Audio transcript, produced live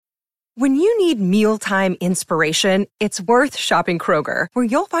When you need mealtime inspiration, it's worth shopping Kroger, where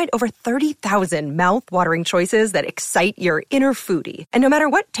you'll find over 30,000 mouth-watering choices that excite your inner foodie. And no matter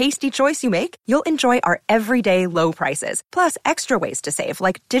what tasty choice you make, you'll enjoy our everyday low prices, plus extra ways to save,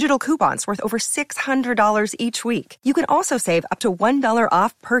 like digital coupons worth over $600 each week. You can also save up to $1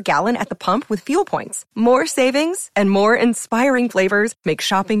 off per gallon at the pump with fuel points. More savings and more inspiring flavors make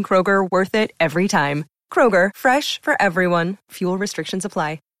shopping Kroger worth it every time. Kroger, fresh for everyone. Fuel restrictions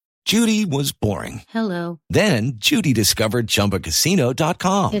apply. Judy was boring. Hello. Then Judy discovered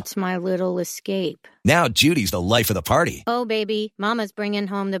ChumbaCasino.com. It's my little escape. Now Judy's the life of the party. Oh, baby, mama's bringing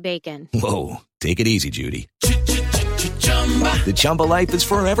home the bacon. Whoa, take it easy, Judy. The Chumba life is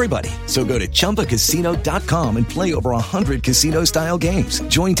for everybody. So go to ChumbaCasino.com and play over 100 casino-style games.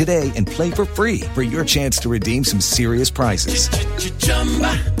 Join today and play for free for your chance to redeem some serious prizes.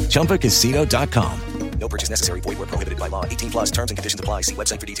 ChumbaCasino.com. No purchase necessary. Void where prohibited by law. 18 plus terms and conditions apply. See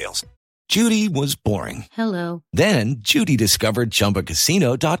website for details. Judy was boring. Hello. Then Judy discovered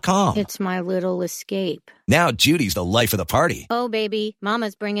ChumbaCasino.com. It's my little escape. Now Judy's the life of the party. Oh, baby,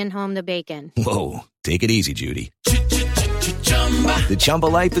 mama's bringing home the bacon. Whoa, take it easy, Judy. The Chumba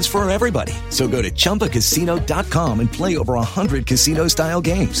life is for everybody. So go to ChumbaCasino.com and play over 100 casino-style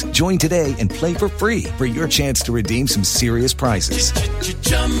games. Join today and play for free for your chance to redeem some serious prizes.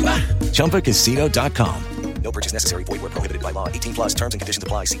 ChumbaCasino.com. No purchase necessary. Void where prohibited by law. 18 plus terms and conditions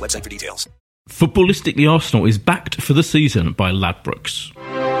apply. See website for details. Footballistically Arsenal is backed for the season by Ladbrokes.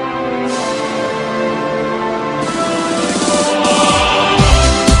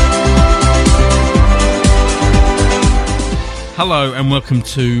 Hello and welcome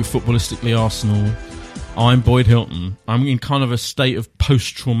to Footballistically Arsenal. I'm Boyd Hilton. I'm in kind of a state of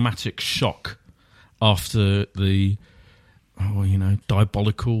post-traumatic shock after the,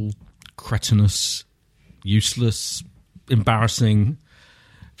 diabolical, cretinous, useless, embarrassing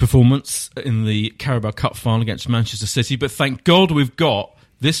performance in the Carabao Cup final against Manchester City. But thank God we've got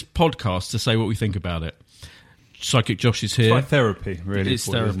this podcast to say what we think about it. Psychic Josh is here. It's like therapy, really. It's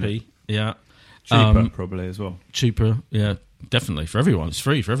therapy, yeah. Cheaper, probably, as well. Cheaper, yeah. Definitely, for everyone. It's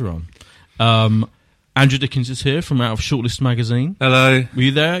free for everyone. Andrew Dickens is here from out of Shortlist magazine. Hello. Were you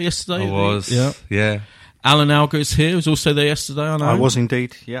there yesterday? I was, yeah. Alan Alga is here. He was also there yesterday, I know. I was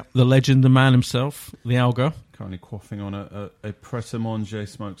indeed, yeah. The legend, the man himself, the Alga. Currently quaffing on a Pret a Manger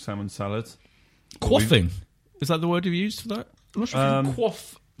smoked salmon salad. Quaffing? Is that the word you've used for that? I'm not sure if you can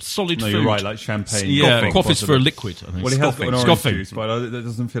quaff solid food. No, you're right, like champagne. Yeah, quaff is for a liquid, I think. Well, he has got an orange juice, but that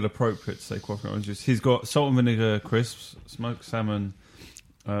doesn't feel appropriate to say quaffing orange juice. He's got salt and vinegar crisps, smoked salmon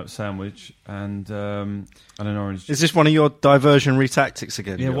sandwich, and an orange juice. Is this one of your diversionary tactics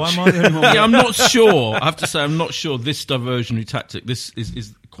again? Yeah, Josh? why am I the only one? Yeah, I'm not sure. I have to say, I'm not sure this diversionary tactic, this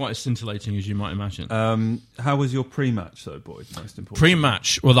is quite as scintillating as you might imagine. How was your pre-match, though, Boyd? Most important.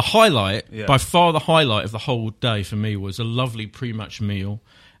 Pre-match, well, the highlight, by far the highlight of the whole day for me was a lovely pre-match meal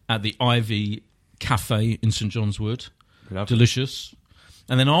at the Ivy Cafe in St John's Wood. Lovely. Delicious.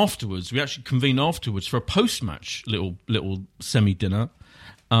 And then afterwards, we actually convened afterwards for a post-match little semi-dinner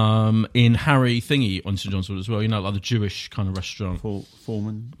in Harry Thingy on St John's Wood as well. You know, like the Jewish kind of restaurant.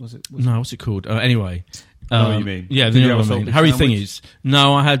 Foreman, was it? No, what's it called? Anyway. I know what you mean. Yeah, Did you have what I mean. Harry Thingies.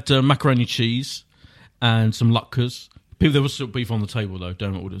 No, I had macaroni cheese and some latkes. There was salt beef on the table, though.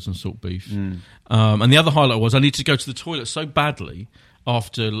 Dermot ordered some salt beef. And the other highlight was I needed to go to the toilet so badly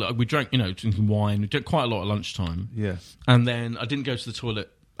after we drank, drinking wine. We drank quite a lot at lunchtime. Yeah. And then I didn't go to the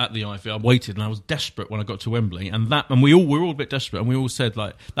toilet at the Ivy. I waited, and I was desperate when I got to Wembley. And we were all a bit desperate, and we all said,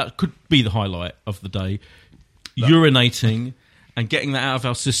 like, that could be the highlight of the day. Urinating and getting that out of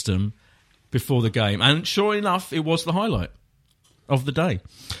our system before the game. And sure enough, it was the highlight of the day.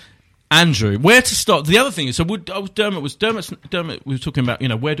 Andrew, where to start? The other thing is, Dermot, we were talking about,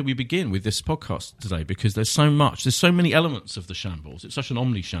 where do we begin with this podcast today? Because there's so many elements of the shambles. It's such an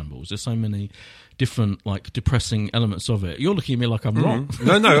omni-shambles. There's so many different, like, depressing elements of it. You're looking at me like I'm wrong.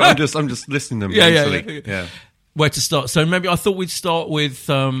 No, I'm just listening to them mentally. Yeah. Where to start? So maybe I thought we'd start with,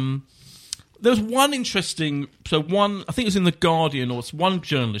 there was one interesting, I think it was in The Guardian, or one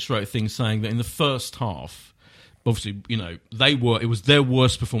journalist wrote a thing saying that in the first half, obviously, it was their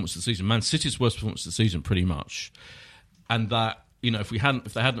worst performance of the season. Man City's worst performance of the season, pretty much. And that, if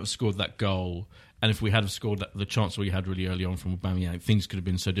they hadn't scored that goal, and if we had scored the chance we had really early on from Aubameyang, things could have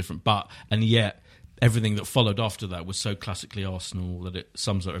been so different. And yet, everything that followed after that was so classically Arsenal that it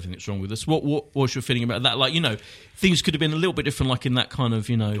sums up everything that's wrong with us. What was your feeling about that? Like, things could have been a little bit different, like in that kind of,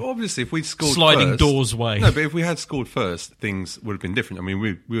 obviously, if we'd scored sliding first, doors way. No, but if we had scored first, things would have been different. I mean,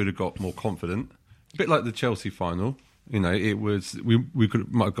 we would have got more confident. A bit like the Chelsea final. You know, it was we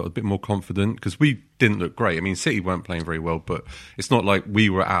might have got a bit more confident because we didn't look great. I mean, City weren't playing very well, but it's not like we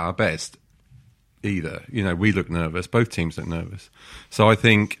were at our best either. You know, we looked nervous. Both teams looked nervous. So I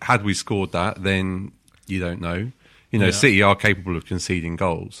think had we scored that, then you don't know. You know, City are capable of conceding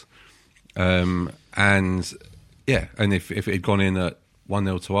goals, and if it had gone in at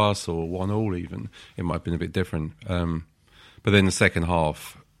 1-0 to us or 1-1 even, it might have been a bit different. But then the second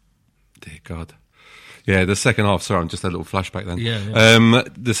half, dear God. Yeah, the second half, sorry, I'm just a little flashback then. Yeah.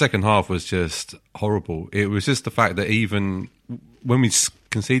 The second half was just horrible. It was just the fact that even when we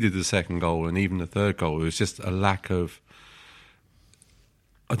conceded the second goal and even the third goal, it was just a lack of,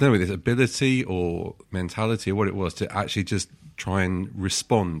 I don't know whether it's ability or mentality or what it was, to actually just try and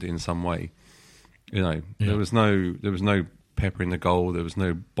respond in some way. You know, there was no pepper in the goal, there was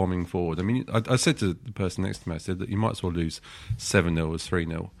no bombing forward. I mean, I said to the person next to me, I said that you might as well lose 7-0 as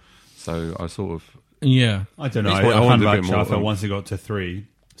 3-0. So I sort of... Yeah. I don't know. I felt once it got to 3,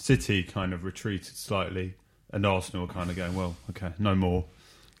 City kind of retreated slightly and Arsenal were kind of going, well, okay, no more.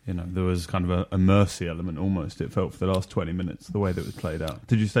 You know, there was kind of a mercy element almost, it felt, for the last 20 minutes, the way that it was played out.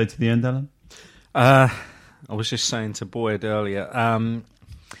 Did you stay to the end, Alan? I was just saying to Boyd earlier,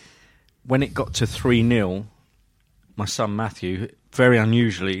 when it got to 3-0, my son Matthew very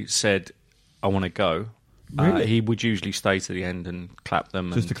unusually said, I want to go. Really? He would usually stay to the end and clap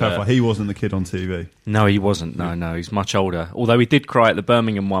them. Just to clarify, he wasn't the kid on TV? No, he wasn't. No, he's much older. Although he did cry at the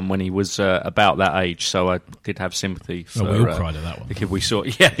Birmingham one when he was about that age, so I did have sympathy for we all cried at that one. the kid we saw.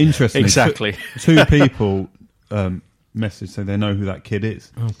 Yeah, interesting. Exactly. Two people message so they know who that kid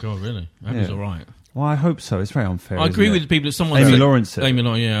is. Oh, God, really? That was all right. Well, I hope so. It's very unfair. I agree with the people that someone Amy said, Lawrence said. Amy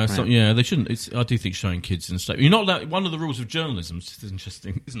Lawrence, they shouldn't. I do think showing kids in state. You're not allowed, one of the rules of journalism, it's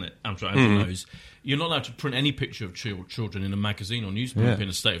interesting, isn't it? I'm sure Andrew knows. You're not allowed to print any picture of children in a magazine or newspaper in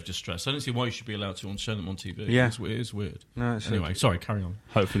a state of distress. I don't see why you should be allowed to show them on TV. Yeah. It is weird. No, anyway, sorry, carry on.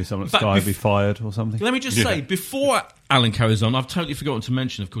 Hopefully someone at Sky will be fired or something. Let me just say, before Alan carries on, I've totally forgotten to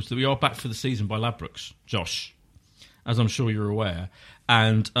mention, of course, that we are back for the season by Ladbrokes, Josh, as I'm sure you're aware.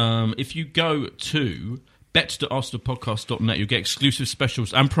 And if you go to bet.arsenalpodcast.net, you'll get exclusive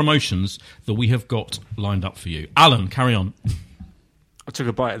specials and promotions that we have got lined up for you. Alan, carry on. I took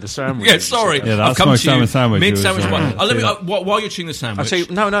a bite of the sandwich. Yeah, sorry. Yeah, that's my sandwich. Mid-sandwich one. While you're chewing the sandwich...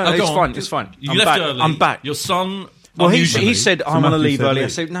 It's fine. You left early. I'm back. Your son... Well, he said, I want to leave early. Leave. I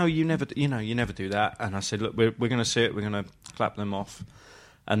said, no, you never do that. And I said, look, we're going to see it. We're going to clap them off.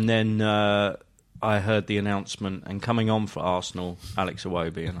 And then I heard the announcement, and coming on for Arsenal, Alex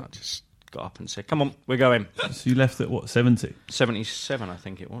Iwobi, and I just got up and said, come on, we're going. So you left at, what, 70? 77, I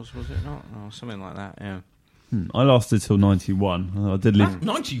think it was it not? Or something like that, yeah. I lasted till 91. I did leave.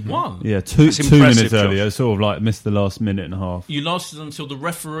 91? Yeah, two minutes earlier. Sort of like missed the last minute and a half. You lasted until the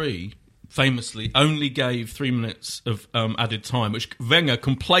referee famously only gave 3 minutes of added time, which Wenger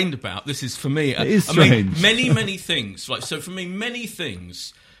complained about. This is, for me... It is strange. Many things. So for me, many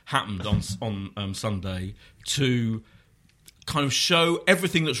things happened on Sunday to kind of show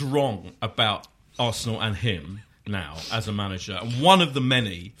everything that's wrong about Arsenal and him now as a manager. And one of the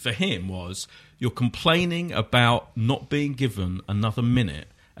many for him was... You're complaining about not being given another minute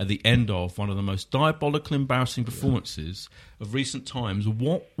at the end of one of the most diabolical, embarrassing performances of recent times.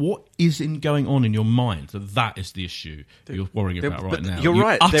 What is going on in your mind that is the issue that you're worrying about right now? You're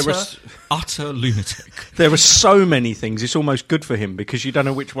right. Utter lunatic. There are so many things. It's almost good for him because you don't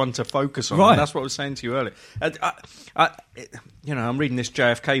know which one to focus on. Right. And that's what I was saying to you earlier. I'm reading this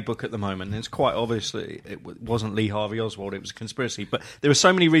JFK book at the moment, and it's quite obviously it wasn't Lee Harvey Oswald. It was a conspiracy, but there are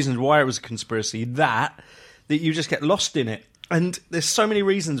so many reasons why it was a conspiracy that you just get lost in it. And there's so many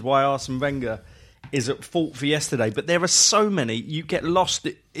reasons why Arsene Wenger is at fault for yesterday, but there are so many you get lost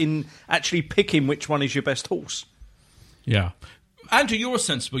in actually picking which one is your best horse. Yeah. Andrew, you're a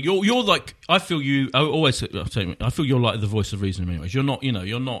sensible. You're like, I feel you're like the voice of reason in many ways. You're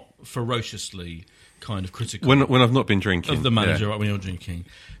not ferociously kind of critical when I've not been drinking of the manager when you're drinking.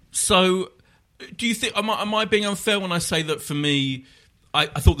 So, do you think am I being unfair when I say that for me, I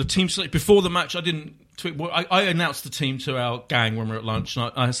thought the team select before the match? I didn't tweet. I announced the team to our gang when we were at lunch,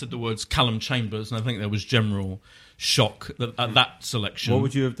 and I said the words Callum Chambers, and I think there was general shock at that selection. What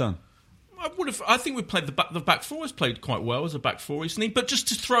would you have done? I think we played the back four has played quite well as a back four recently, but just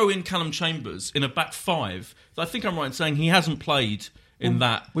to throw in Callum Chambers in a back five, I think I'm right in saying he hasn't played in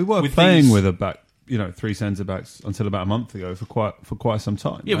that. We were playing with a back, 3 centre backs until about a month ago for quite some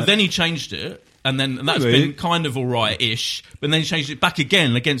time. Yeah, right? But then he changed it And that's been kind of all right-ish, but then he changed it back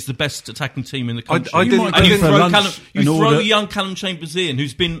again against the best attacking team in the country. You throw young Callum Chambers in,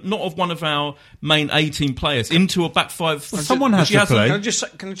 who's been not one of our main A-team players, into a back five. Well, someone has to play.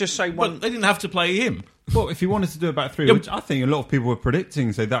 Can I just say one? But they didn't have to play him. Well, if you wanted to do a back three, which I think a lot of people were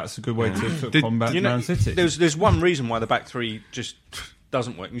predicting, so that's a good way to combat Man City. There's one reason why the back three just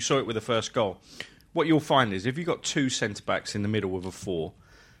doesn't work. You saw it with the first goal. What you'll find is if you've got two centre-backs in the middle of a four,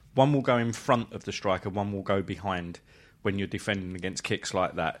 one will go in front of the striker, one will go behind when you're defending against kicks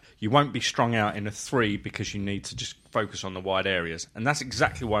like that. You won't be strung out in a three because you need to just focus on the wide areas. And that's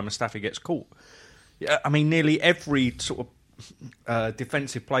exactly why Mustafi gets caught. I mean, nearly every sort of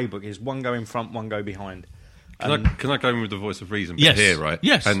defensive playbook is one go in front, one go behind. Can I go in with the voice of reason here, right?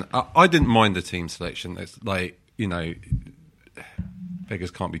 Yes. And I didn't mind the team selection. It's like,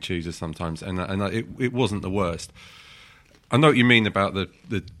 beggars can't be choosers sometimes. And it wasn't the worst. I know what you mean about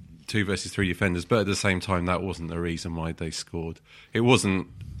the 2 versus 3 defenders, but at the same time, that wasn't the reason why they scored. It wasn't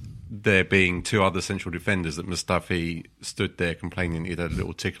there being 2 other central defenders that Mustafi stood there complaining he had a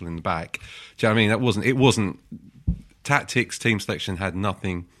little tickle in the back. Do you know what I mean? It wasn't tactics, team selection had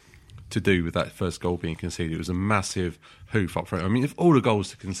nothing to do with that first goal being conceded. It was a massive hoof up front. I mean, if all the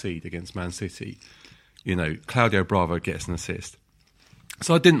goals to concede against Man City, Claudio Bravo gets an assist.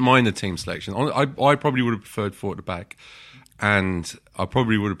 So I didn't mind the team selection. I probably would have preferred 4 at the back. And I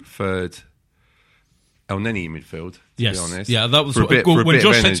probably would have preferred El Neni in midfield, to be honest. Yeah, that was when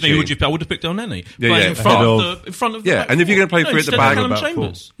Josh said to me, "Who would you pick?" I would have picked El Neni. In front of the back and if you're going to play 3 at the back,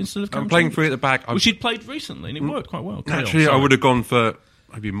 instead of I'm playing 3 at the back, which he'd played recently, and it worked quite well. Naturally, I would have gone for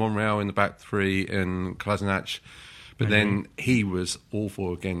maybe Monreal in the back 3 and Kolasinac, but then he was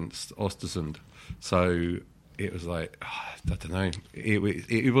awful against Östersund, so it was like, I don't know.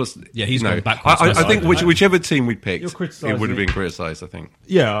 It was. Yeah, he's gone backwards. I think whichever team we picked, it would have been criticised, I think.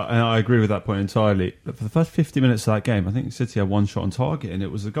 Yeah, and I agree with that point entirely. But for the first 50 minutes of that game, I think City had 1 shot on target, and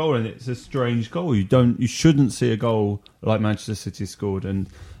it was a goal, and it's a strange goal. You shouldn't see a goal like Manchester City scored, and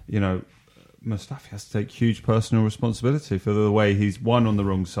Mustafi has to take huge personal responsibility for the way he's, 1, on the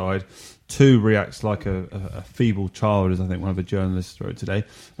wrong side, 2, reacts like a feeble child, as I think one of the journalists wrote today.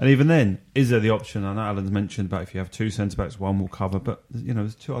 And even then, is there the option? I know Alan's mentioned about if you have 2 centre-backs, 1 will cover, but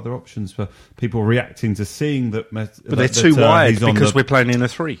there's 2 other options for people reacting to seeing that. But they're too wide because we're playing in a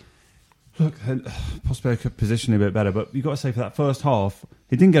 3. Look, possibly I could position it a bit better, but you've got to say for that first half,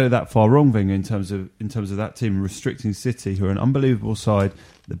 he didn't get it that far wrong, Wenger, in terms of that team restricting City, who are an unbelievable side,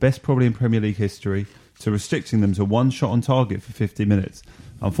 the best probably in Premier League history, to restricting them to 1 shot on target for 50 minutes.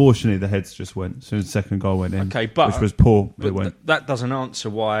 Unfortunately, the heads just went as soon as the second goal went in, which was poor. But that doesn't answer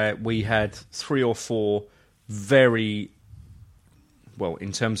why we had 3 or 4 very, well,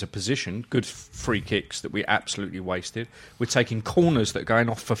 in terms of position, good free kicks that we absolutely wasted. We're taking corners that are going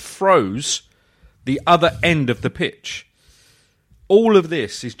off for throws the other end of the pitch. All of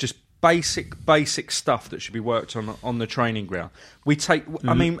this is just basic stuff that should be worked on the training ground.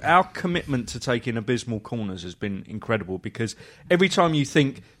 I mean, our commitment to taking abysmal corners has been incredible, because every time you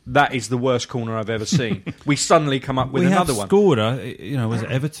think that is the worst corner I've ever seen, we suddenly come up with another one. Scored, was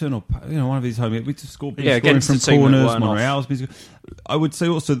it Everton or one of these home? We just scored scoring from corners. Monreal's. I would say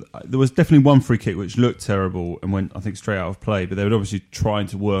also there was definitely one free kick which looked terrible and went, I think, straight out of play. But they were obviously trying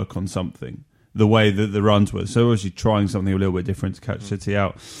to work on something. The way that the runs were, so obviously trying something a little bit different to catch City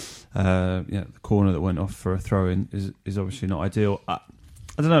out. The corner that went off for a throw-in is obviously not ideal. I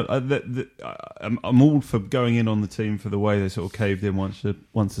don't know. I'm all for going in on the team for the way they sort of caved in once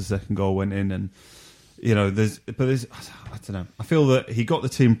the second goal went in, and there's I don't know. I feel that he got the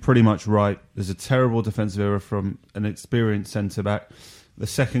team pretty much right. There's a terrible defensive error from an experienced centre back. The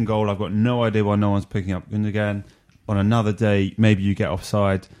second goal, I've got no idea why no one's picking up Gundogan. On another day, maybe you get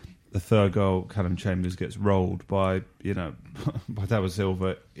offside. The third goal, Callum Chambers gets rolled by by David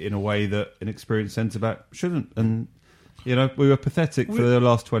Silva in a way that an experienced centre back shouldn't, and we were pathetic for the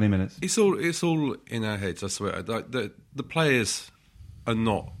last 20 minutes. It's all in our heads, I swear. The players are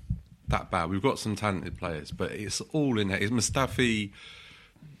not that bad. We've got some talented players, but it's all in there. It's Mustafi,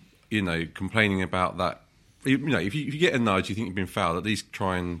 complaining about that. If you get a nudge, you think you've been fouled, at least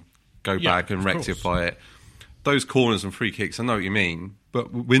try and go back and rectify it. Those corners and free kicks, I know what you mean,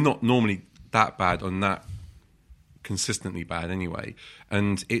 but we're not normally that bad on that, consistently bad anyway.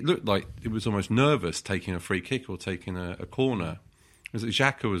 And it looked like it was almost nervous taking a free kick or taking a corner.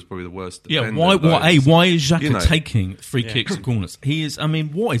 Xhaka was probably the worst defender. Why is Xhaka taking free kicks and corners? He is. I mean,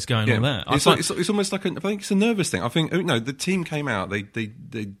 what is going on there? It's almost like I think it's a nervous thing. I think the team came out. They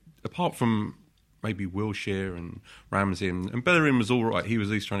apart from maybe Wilshere and Ramsey and Bellerin was all right. He was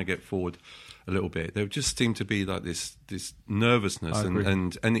at least trying to get forward a little bit. There just seemed to be like this nervousness,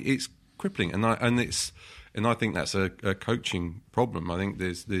 and it's crippling, and I think that's a coaching problem. I think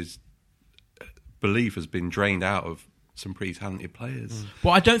there's belief has been drained out of some pretty talented players.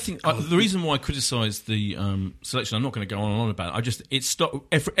 Well, I don't think the reason why I criticise the selection, I'm not going to go on and on about it. It's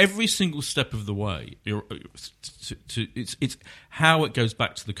every single step of the way. It's how it goes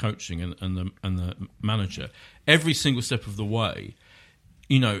back to the coaching and the manager. Every single step of the way,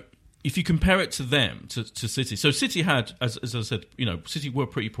 if you compare it to them, to City. So City had, as I said, City were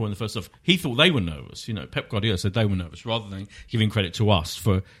pretty poor in the first half. He thought they were nervous. Pep Guardiola said they were nervous, rather than giving credit to us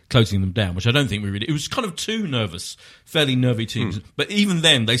for closing them down, which I don't think we really... It was kind of too nervous, fairly nervy teams. But even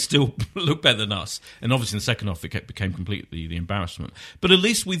then, they still looked better than us. And obviously in the second half, it became completely the embarrassment. But at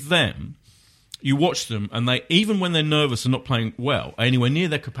least with them... You watch them, and they, even when they're nervous and not playing well, anywhere near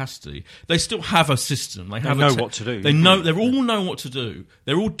their capacity, they still have a system. They know what to do. They all know what to do.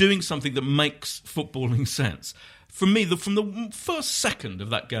 They're all doing something that makes footballing sense. For me, from the first second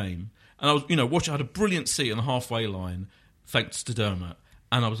of that game, and I was, I had a brilliant seat on the halfway line, thanks to Dermot,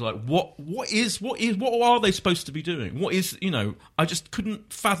 and I was like, what are they supposed to be doing? What is, I just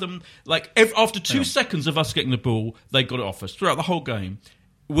couldn't fathom. Like after 2 seconds of us getting the ball, they got it off us throughout the whole game.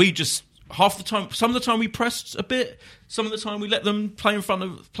 We just. Half the time, some of the time we pressed a bit. Some of the time we let them play in front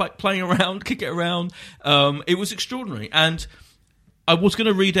of, playing around, kick it around. It was extraordinary. And I was going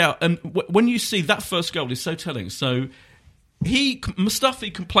to read out, and when you see that first goal is so telling. So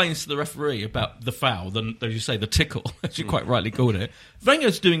Mustafi complains to the referee about the foul, as you say, the tickle, as you quite rightly called it.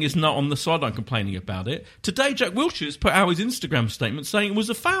 Wenger's doing his nut on the sideline complaining about it. Today, Jack Wilshere's put out his Instagram statement saying it was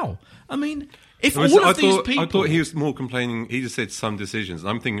a foul. I mean... I thought he was more complaining. He just said some decisions.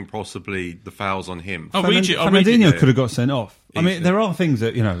 I'm thinking possibly the fouls on him. Fernandinho could have got sent off. I mean, there are things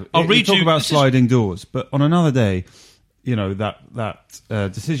that you talk about sliding doors, but on another day, that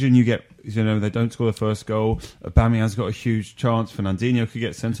decision you get. They don't score the first goal. Aubameyang's got a huge chance. Fernandinho could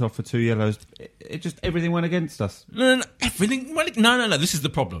get sent off for 2 yellows. It just everything went against us. No, everything. No. This is the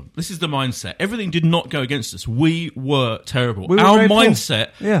problem. This is the mindset. Everything did not go against us. We were terrible. Our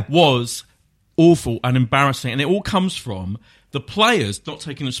mindset was awful and embarrassing, and it all comes from the players not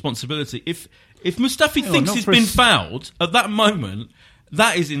taking responsibility. If Mustafi thinks he's been fouled at that moment,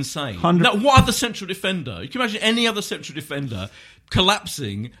 that is insane. Now, what other central defender? You can imagine any other central defender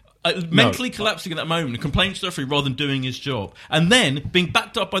collapsing, mentally collapsing at that moment and complaining to the referee rather than doing his job, and then being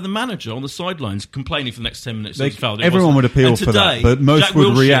backed up by the manager on the sidelines complaining for the next 10 minutes. Everyone would appeal for that, but most Jack would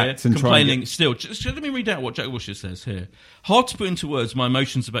Wilshere react and complaining still. Just let me read out what Jack Wilshere says here. Hard to put into words my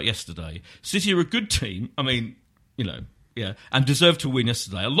emotions about yesterday. City are a good team. I mean, and deserved to win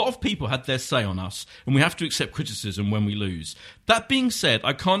yesterday. A lot of people had their say on us, and we have to accept criticism when we lose. That being said,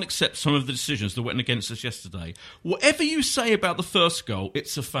 I can't accept some of the decisions that went against us yesterday. Whatever you say about the first goal,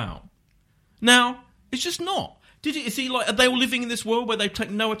 it's a foul. Now, it's just not. Are they all living in this world where they take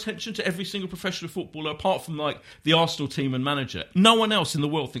no attention to every single professional footballer apart from the Arsenal team and manager? No one else in the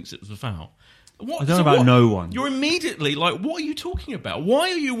world thinks it was a foul. I don't know about no one. You're immediately what are you talking about?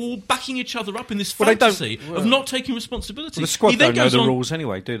 Why are you all backing each other up in this fantasy of not taking responsibility? Well, the squad don't know the rules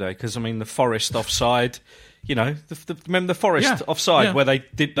anyway, do they? Because, the Forest offside, remember the Forest offside where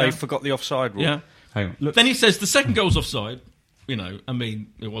they forgot the offside rule? Yeah. Hang on. Look. Then he says the second goal's offside.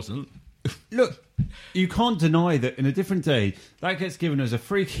 It wasn't. Look, you can't deny that in a different day that gets given as a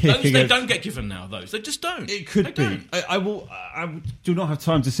free kick. They don't get given now, those. They just don't. It could be. I do not have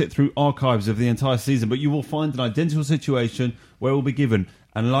time to sit through archives of the entire season, but you will find an identical situation where it will be given,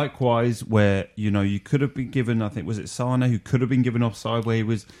 and likewise where you could have been given. I think was it Sane who could have been given offside where he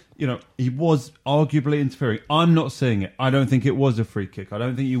was. He was arguably interfering. I'm not saying it. I don't think it was a free kick. I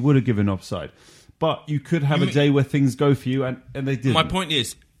don't think you would have given offside, but you could have a day where things go for you, and they didn't. My point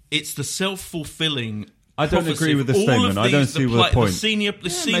is. It's the self-fulfilling. I don't agree with the statement. I don't see the point. The senior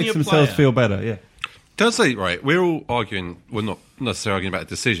makes themselves feel better. Yeah. Does say right? We're all arguing. We're not necessarily arguing about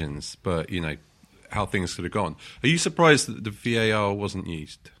decisions, but how things could have gone. Are you surprised that the VAR wasn't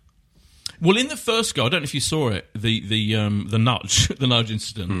used? Well, in the first goal, I don't know if you saw it. The nudge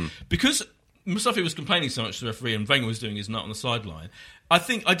incident, because Mustafi was complaining so much to the referee, and Wenger was doing his nut on the sideline. I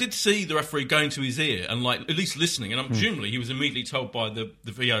think I did see the referee going to his ear and at least listening, and presumably he was immediately told by the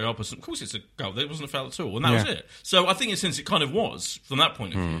VAR person, of course it's a goal, there wasn't a foul at all, and that was it. So I think in a sense it kind of was, from that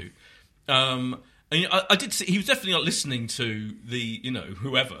point of view. And I did see, he was definitely not listening to the,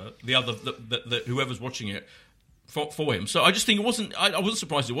 whoever's watching it for him. So I just think it wasn't, I wasn't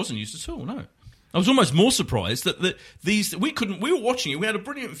surprised it wasn't used at all, no. I was almost more surprised that we were watching it, we had a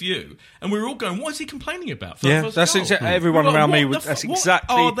brilliant view, and we were all going, what is he complaining about? That's exactly, everyone around me, that's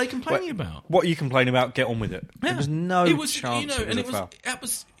exactly... What are they complaining about? What are you complaining about? Get on with it. Yeah. There was no chance and it was a foul.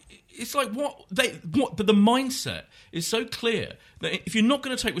 it's like what, but the mindset is so clear that if you're not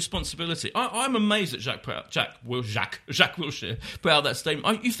going to take responsibility, I'm amazed that Jacques Wilshere put out that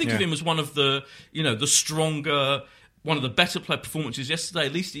statement. You think of him as one of the, the stronger, one of the better player performances yesterday.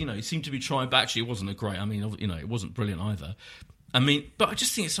 At least, he seemed to be trying back. Actually, it wasn't a great. I mean, it wasn't brilliant either. I mean, but I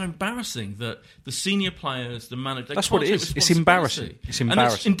just think it's so embarrassing that the senior players, the manager... That's what it is. It's embarrassing. It's embarrassing.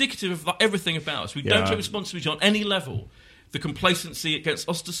 And it's indicative of everything about us. We don't take responsibility on any level. The complacency against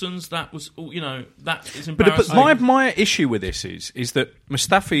Östersunds, that was, that is embarrassing. But my issue with this is that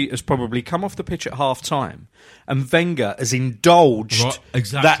Mustafi has probably come off the pitch at half-time and Wenger has indulged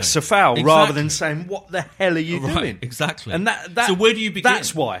that's a foul rather than saying, what the hell are you doing? Exactly. And so where do you begin?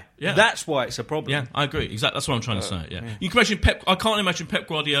 That's why. Yeah. That's why it's a problem. Yeah, I agree. Exactly. That's what I'm trying to say. Yeah. You can imagine I can't imagine Pep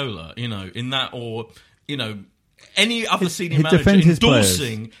Guardiola, in that, or, any other senior manager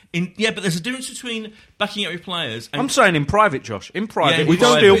endorsing... but there's a difference between backing up your players... And, I'm saying in private, Josh. In private. We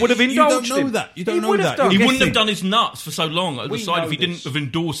don't deal would have indulged him. You don't know that. He wouldn't have done his nuts for so long at the side if he didn't have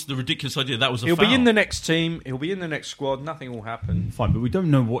endorsed the ridiculous idea that was a foul. He'll be in the next team. He'll be in the next squad. Nothing will happen. Fine, but we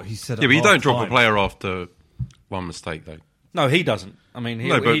don't know what he said at but you don't drop a player after one mistake, though. No, he doesn't. I mean,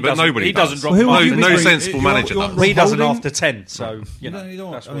 but nobody doesn't drop. No sensible manager does. He doesn't after 10. So you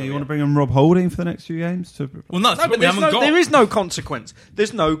want to bring in Rob Holding for the next few games? But there is no consequence.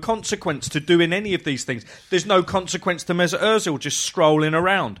 There's no consequence to doing any of these things. There's no consequence to Mesut Ozil just strolling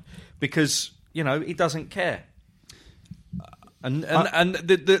around because he doesn't care. And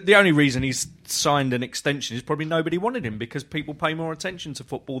the only reason he's signed an extension is probably nobody wanted him because people pay more attention to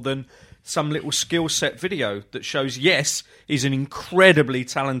football than some little skill set video that shows, yes, he's an incredibly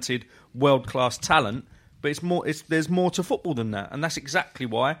talented, world-class talent, but there's more to football than that. And that's exactly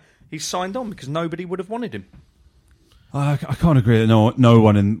why he's signed on, because nobody would have wanted him. I can't agree that no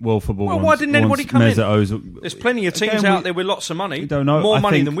one in world football wants. Why didn't anybody come in? Ozil. There's plenty of teams out there with lots of money. We don't know. More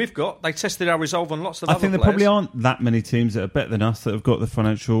money than we've got. They tested our resolve on lots of other players. I think there probably aren't that many teams that are better than us that have got the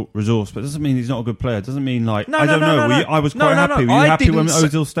financial resource, but it doesn't mean he's not a good player. It doesn't mean I don't know. I was quite happy. Were you happy when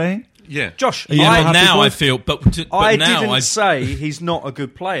Ozil's staying? Yeah. Josh, I feel... I didn't say he's not a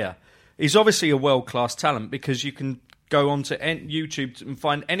good player. He's obviously a world-class talent because you can go onto YouTube and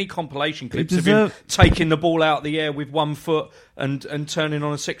find any compilation clips of him taking the ball out of the air with 1 foot and turning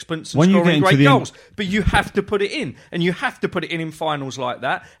on a sixpence and scoring great goals. But you have to put it in, and you have to put it in finals like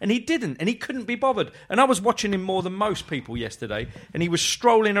that. And he didn't, and he couldn't be bothered. And I was watching him more than most people yesterday, and he was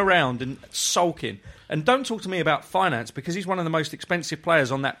strolling around and sulking. And don't talk to me about finance, because he's one of the most expensive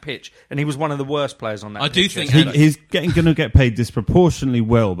players on that pitch, and he was one of the worst players on that pitch. I do think he's going to get paid disproportionately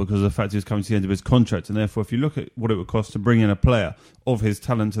well because of the fact he's coming to the end of his contract, and therefore if you look at what it would cost to bring in a player of his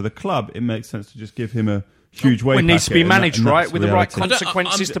talent to the club, it makes sense to just give him a huge wage. It needs to be managed with the right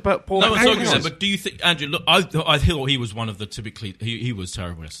consequences to put Paul. No one's talking about that, but do you think, Andrew? Look, I thought he was one of the typically he was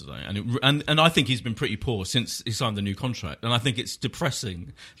terrible yesterday, and I think he's been pretty poor since he signed the new contract, and I think it's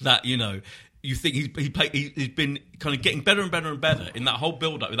depressing that you think he's been kind of getting better and better and better in that whole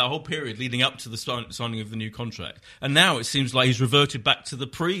build-up, in that whole period leading up to the signing of the new contract. And now it seems like he's reverted back to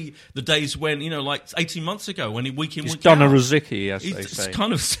the days when, like 18 months ago, when he week in, week out. He's Donna Rosicky, as they say. It's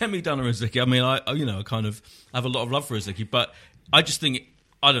kind of semi-Donna Rosicky. I mean, I kind of have a lot of love for Rosicky, but I just think...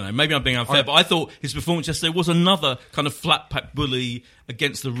 I don't know, maybe I'm being unfair, but I thought his performance yesterday was another kind of flat-pack bully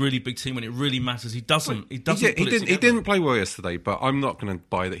against the really big team when it really matters. He didn't play well yesterday, but I'm not going to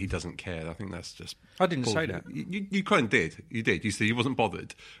buy that he doesn't care. I think that's just... I didn't say that. You kind of did. You did. You said he wasn't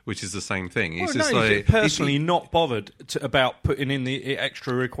bothered, which is the same thing. He's personally not bothered about putting in the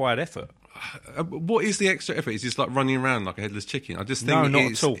extra required effort. What is the extra effort? Is just like running around like a headless chicken? I just think not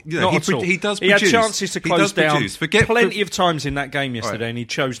at all. Not at all. He does. He had chances to close down plenty of times in that game yesterday, and he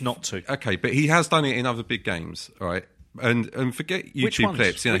chose not to. Okay, but he has done it in other big games, all right? And forget YouTube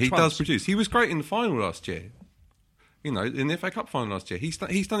clips. He does produce. He was great in the final last year. In the FA Cup final last year, he's done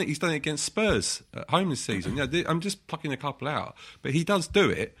it. He's done it against Spurs at home this season. I'm just plucking a couple out, but he does do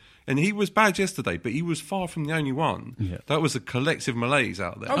it. And he was bad yesterday, but he was far from the only one. Yeah. That was a collective malaise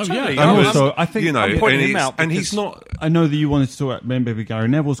out there. Oh, totally. And also, I think I'm pointing him out, and he's not. I know that you wanted to talk about maybe Gary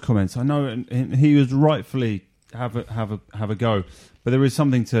Neville's comments. I know, and he was rightfully have a go, but there is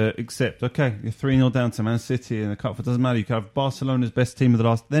something to accept. Okay, you're 3-0 down to Man City in the cup. It doesn't matter. You could have Barcelona's best team of the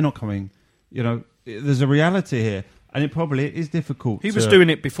last. They're not coming. There's a reality here. And it probably is difficult. He was doing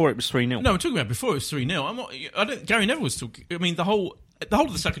it before it was 3-0. No, I'm talking about before it was 3-0. Gary Neville was talking. I mean, the whole the whole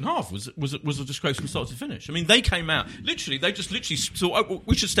of the second half was a disgrace from start to finish. I mean, they came out literally thought, oh,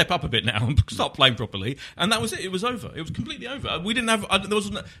 we should step up a bit now and start playing properly, and that was it. It was over. It was completely over. We didn't have. I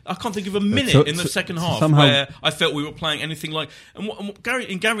can't think of a minute in the second half where I felt we were playing anything like. And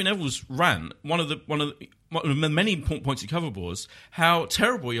Gary Neville's rant, one of the many points he covered was how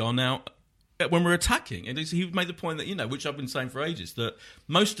terrible we are now when we're attacking. And he made the point that, which I've been saying for ages, that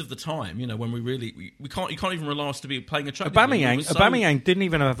most of the time, when we can't even rely on us to be playing attractive. Aubameyang didn't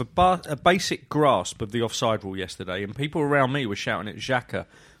even have a basic grasp of the offside rule yesterday, and people around me were shouting at Xhaka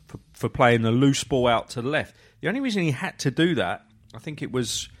for playing the loose ball out to the left. The only reason he had to do that, I think it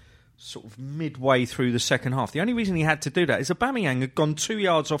was sort of midway through the second half. The only reason he had to do that is Aubameyang had gone 2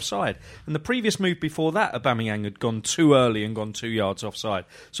 yards offside. And the previous move before that, Aubameyang had gone too early and gone 2 yards offside.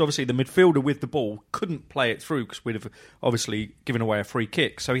 So obviously the midfielder with the ball couldn't play it through because we'd have obviously given away a free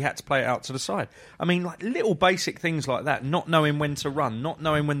kick. So he had to play it out to the side. I mean, like little basic things like that, not knowing when to run, not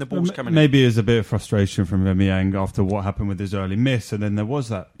knowing when the ball's coming in. Maybe there's a bit of frustration from Aubameyang after what happened with his early miss. And then there was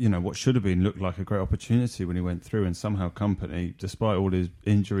that, what should have looked like a great opportunity when he went through, and somehow Kompany, despite all his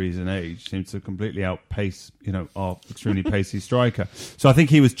injuries and age, seemed to completely outpace, our extremely pacey striker. So I think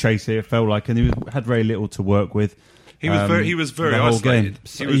he was chasey, it felt like, and he had very little to work with. He was very isolated.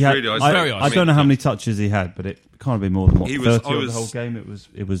 So he had, very isolated. I don't know how many touches he had, but it can't be more than 30 of the whole game.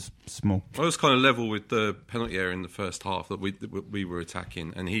 It was small. I was kind of level with the penalty area in the first half that we were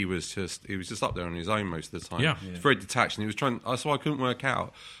attacking, and he was just up there on his own most of the time. Yeah. He was very detached, and he was trying. So I couldn't work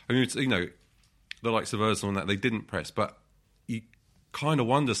out. I mean, the likes of Ozil and that, they didn't press, but you kind of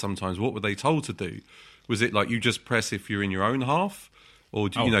wonder sometimes, what were they told to do? Was it like you just press if you're in your own half, or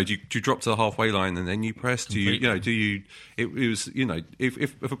do you drop to the halfway line and then you press? It was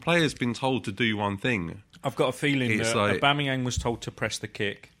if a player's been told to do one thing, I've got a feeling that Aubameyang was told to press the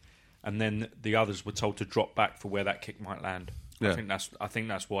kick, and then the others were told to drop back for where that kick might land. Yeah. I think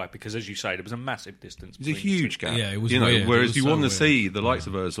that's why, because as you say, there was a massive distance. It's a huge gap. Yeah, it was weird. Whereas you want to see the likes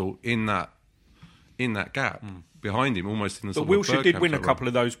of Ozil in that gap behind him, almost in the. But Wilshere did win a couple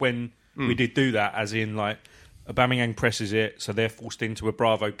of those when we did do that, as in like Aubameyang presses it, so they're forced into a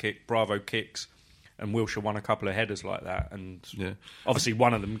Bravo kicks, and Wilshere won a couple of headers like that, and obviously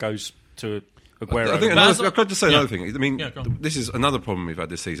one of them goes to Aguero. I've got to say another thing. I mean, this is another problem we've had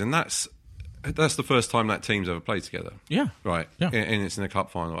this season. That's the first time that team's ever played together. Yeah, right. Yeah. And it's in a cup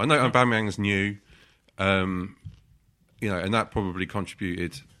final. I know Aubameyang's new, and that probably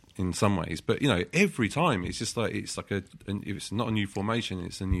contributed in some ways, but every time it's just like it's not a new formation,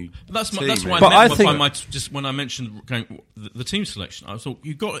 it's a new. That's team, why. But I think when I mentioned the team selection, I thought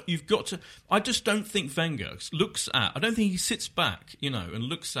you've got to. I just don't think Wenger looks at. I don't think he sits back, and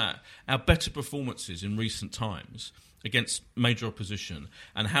looks at our better performances in recent times against major opposition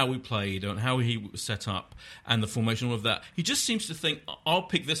and how we played and how he was set up and the formation, all of that. He just seems to think, I'll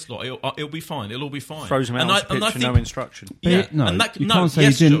pick this lot, it'll be fine, it'll all be fine. Throws him out on the pitch, no instruction. Yeah, you can't say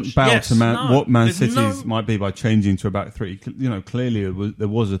he didn't bow to what Man City's might be by changing to a back three. Clearly there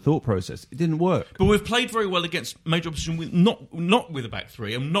was a thought process. It didn't work. But we've played very well against major opposition, with not with a back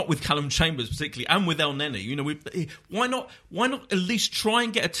three, and not with Callum Chambers particularly, and with El Neni. Why not at least try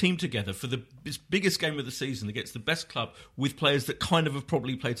and get a team together for this biggest game of the season against the best club with players that kind of have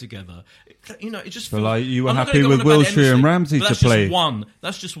probably played together. It just feels like you were happy with Wilshere and Ramsey to play.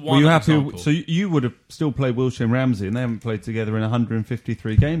 That's just one. Were you happy? So you would have still played Wilshere and Ramsey, and they haven't played together in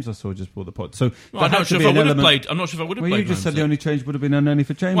 153 games. I saw just before the pod. So I'm not sure if I would have played. I'm not sure if I would have played. You just said the only change would have been only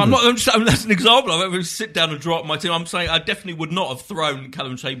for Chambers. Well, that's an example. I'm going to sit down and drop my team. I'm saying I definitely would not have thrown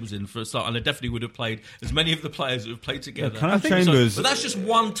Callum Chambers in for a start, and I definitely would have played as many of the players that have played together. Chambers, but that's just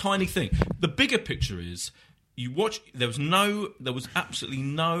one tiny thing. The bigger picture is. You watch. There was absolutely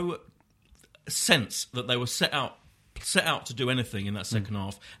no sense that they were set out to do anything in that second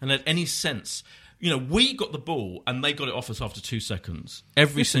half, and had any sense. We got the ball and they got it off us after 2 seconds.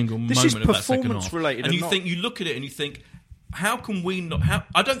 Every single moment of that second half. And you look at it and you think, how can we not?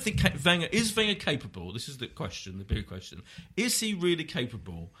 I don't think Wenger is capable. This is the question, the bigger question. Is he really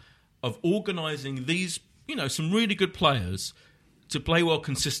capable of organising these? Some really good players. To play well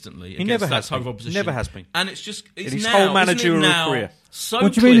consistently against that type of opposition. Never has been. And it's just... in his whole managerial career. So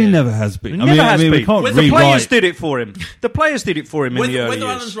what do you mean he never has been? We can't the players did it for him. The players did it for him in the early Whether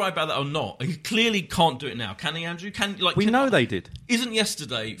years. Alan's right about that or not, he clearly can't do it now. Can he, Andrew? We know they did. Isn't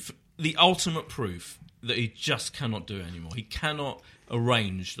yesterday the ultimate proof that he just cannot do it anymore? He cannot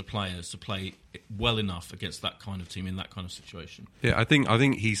arrange the players to play well enough against that kind of team in that kind of situation. Yeah, I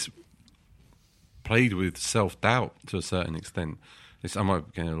think he's played with self-doubt to a certain extent. I might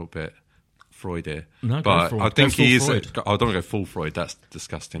be getting a little bit Freud here, No, but Freud. I think he is. Freud. I don't want to go full Freud. That's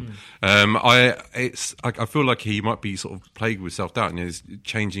disgusting. I feel like he might be sort of plagued with self doubt, and he's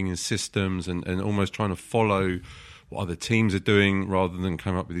changing his systems and almost trying to follow what other teams are doing rather than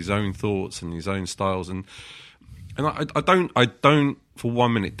come up with his own thoughts and his own styles. And I don't for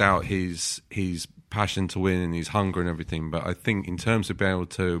 1 minute doubt his passion to win and his hunger and everything. But I think in terms of being able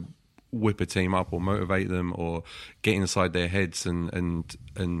to whip a team up or motivate them or get inside their heads and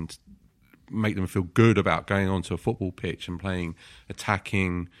make them feel good about going onto a football pitch and playing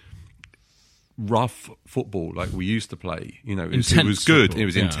attacking rough football like we used to play, it was good. Football. It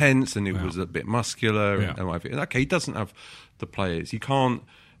was intense and it was a bit muscular and okay, he doesn't have the players. You can't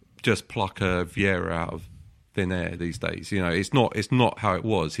just pluck a Vieira out of thin air these days. It's not how it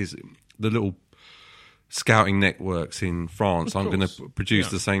was. The little scouting networks in France aren't going to produce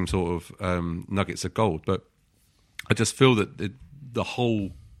the same sort of nuggets of gold. But I just feel that the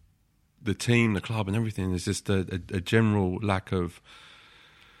team, the club and everything is just a general lack of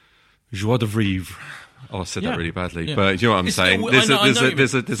joie de vivre. I said that really badly, but you know what I'm saying?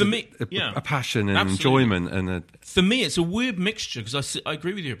 There's a passion and enjoyment. For me, it's a weird mixture, because I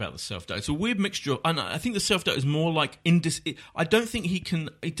agree with you about the self-doubt. It's a weird mixture, and I think the self-doubt is more like... I don't think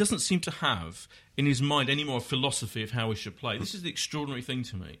he doesn't seem to have in his mind any more philosophy of how he should play. This is the extraordinary thing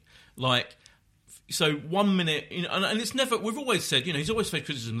to me. So 1 minute... and it's never... We've always said, he's always faced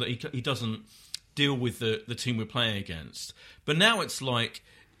criticism that he doesn't deal with the team we're playing against. But now it's like...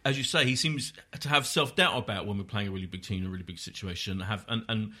 As you say, he seems to have self-doubt about when we're playing a really big team in a really big situation,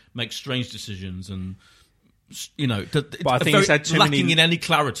 and make strange decisions, and but I think he's had too lacking many, in any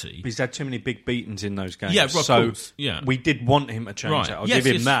clarity. He's had too many big beatings in those games. Yeah, of course. Yeah, we did want him to change that. I'll give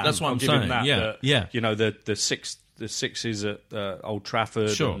him that. That's what I'm saying. The sixes at Old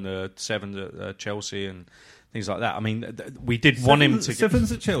Trafford and the sevens at Chelsea and things like that. I mean, we did want him to...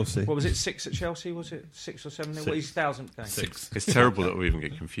 Sevens at Chelsea? What was it, 6 at Chelsea? Was it 6 or 7? What his 1,000th game? 6. It's terrible that we even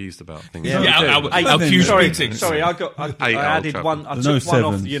get confused about things. Our huge meetings. Sorry, I added one. I took one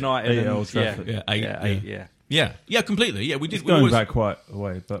off United. Yeah, completely. Yeah, we did. It's going back quite a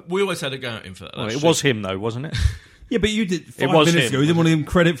way, but we always had a go at him for that. Well, it was him, though, wasn't it? Yeah, but you did 5 minutes ago. You didn't want to give him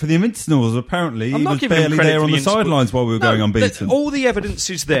credit for the Invincibles. Apparently, he was barely there on the sidelines while we were going unbeaten. All the evidence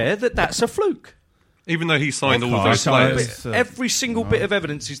is there that that's a fluke. Even though he signed all of those players. Every single bit of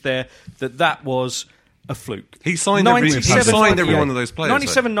evidence is there that was a fluke. He signed every one of those players.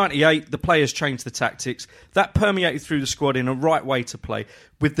 97-98, the players changed the tactics. That permeated through the squad in a right way to play.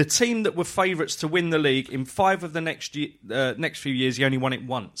 With the team that were favourites to win the league, in 5 of the next few years, he only won it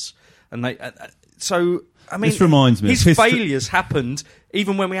once. And this reminds me, his failures happened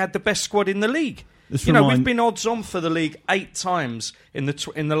even when we had the best squad in the league. We've been odds on for the league 8 times in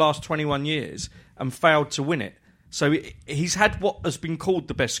the last 21 years and failed to win it. So he's had what has been called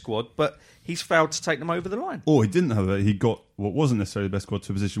the best squad, but he's failed to take them over the line. Or he didn't have it. He got what wasn't necessarily the best squad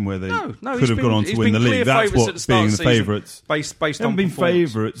to a position where they could have gone on to win the league. That's what being the favourites. Based on been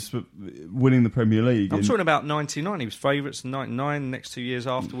favourites for winning the Premier League. I'm talking about 99. He was favourites in 99. The next 2 years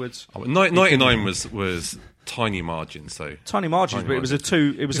afterwards. 99 was tiny margins, though. Tiny margins, but it was a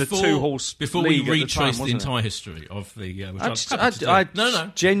two-horse before league we retrace the entire history of the.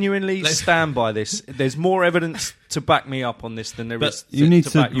 I genuinely stand by this. There's more evidence to back me up on this than there is. You need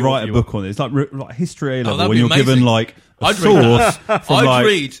to write a book on it. It's like history A level when you're amazing. given like a source. I'd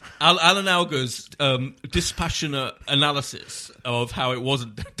read Alan Alga's dispassionate analysis of how it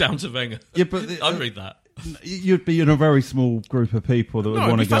wasn't down to Wenger. Yeah, but I'd read that. You'd be in a very small group of people that would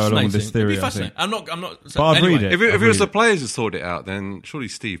want to go along with this theory. It'd be fascinating. I'm not. But I'd read it. If it was the players who sorted it out, then surely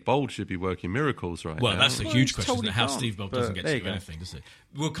Steve Bold should be working miracles right now. Well, that's a huge question, isn't it? How Steve Bold doesn't get to do anything, does he?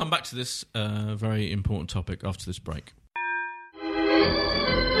 We'll come back to this very important topic after this break.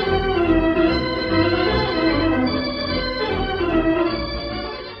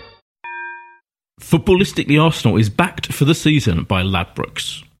 Footballistically, Arsenal is backed for the season by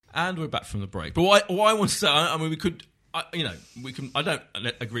Ladbrokes. And we're back from the break. But what I want to say, I mean, we could... I don't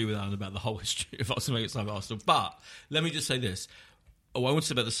agree with Alan about the whole history of Arsenal against Arsenal, but let me just say this. What I want to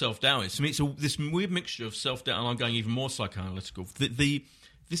say about the self-doubt is, to me, it's this weird mixture of self-doubt, and I'm going even more psychoanalytical.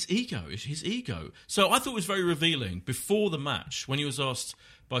 This ego, his ego. So I thought it was very revealing before the match when he was asked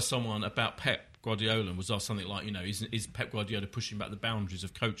by someone about Pep Guardiola and was asked something like, is Pep Guardiola pushing back the boundaries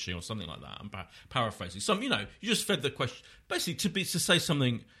of coaching or something like that? I'm paraphrasing. You just fed the question basically to say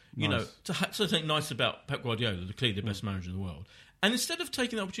something. Nice. To say something nice about Pep Guardiola, clearly the best manager in the world. And instead of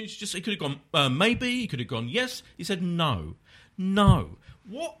taking the opportunity, he could have gone maybe, he could have gone yes. He said no.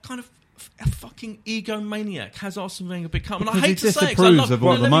 What kind of fucking egomaniac has Arsene Wenger become? Because and I hate he to say it disapproves of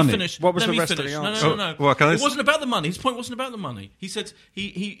all the money. What was the rest of the answer? No. Well, it wasn't about the money. His point wasn't about the money. He said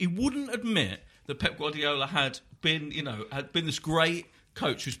he wouldn't admit that Pep Guardiola had been this great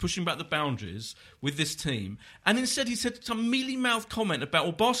coach who's pushing back the boundaries with this team, and instead he said some mealy-mouthed comment about,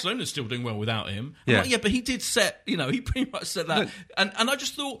 well, Barcelona's still doing well without him. Yeah, but he did set, he pretty much said that. And I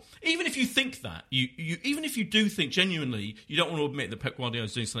just thought, even if you think that, even if you do think genuinely, you don't want to admit that Pep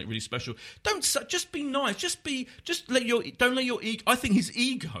Guardiola's doing something really special, just be nice, don't let your ego. I think his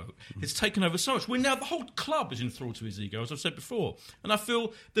ego has taken over so much. The whole club is enthralled to his ego, as I've said before, and I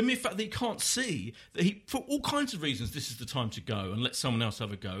feel the mere fact that he can't see that for all kinds of reasons, this is the time to go and let someone else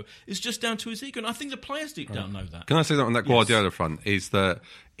have a go is just down to his ego, and I think the players deep down know that. Can I say that on that Guardiola front is that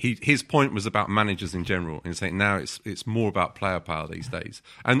his point was about managers in general, and saying now it's more about player power these days,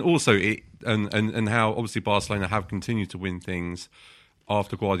 and also and how obviously Barcelona have continued to win things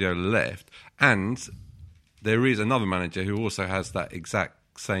after Guardiola left, and there is another manager who also has that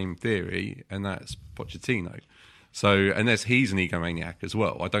exact same theory, and that's Pochettino. So, unless he's an egomaniac as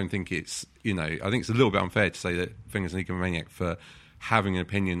well, I don't think it's I think it's a little bit unfair to say that Wenger's an egomaniac for having an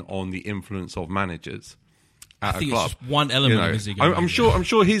opinion on the influence of managers at a club. It's just one element of his ego. I'm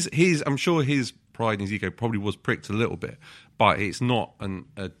sure his pride and his ego probably was pricked a little bit, but it's not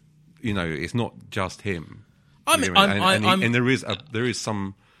it's not just him. And there is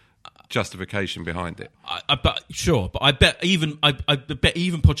some justification behind it. I bet even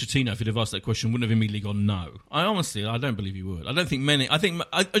Pochettino, if he'd have asked that question, wouldn't have immediately gone no. I don't believe he would. I don't think many. I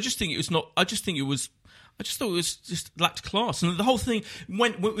just think it was not. I just thought it was just lacked class, and the whole thing.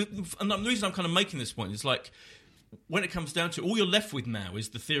 And the reason I'm kind of making this point is like, when it comes down to it, all you're left with now is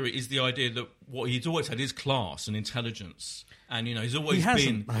the idea that what he's always had is class and intelligence, and he's always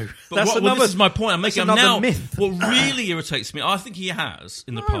been. No. But this is my point. I'm making now. Myth. What really irritates me, I think he has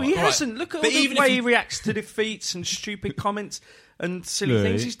in the past. No, he hasn't. Look at the way he reacts to defeats and stupid comments and silly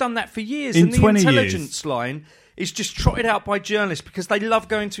things. He's done that for years. In and the 20 intelligence line is just trotted out by journalists because they love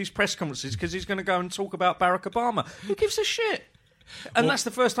going to his press conferences because he's going to go and talk about Barack Obama. Who gives a shit? And that's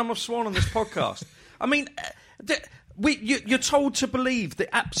the first time I've sworn on this podcast. I mean, you're told to believe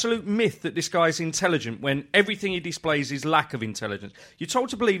the absolute myth that this guy's intelligent when everything he displays is lack of intelligence. You're told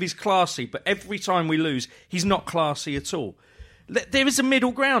to believe he's classy, but every time we lose, he's not classy at all. There is a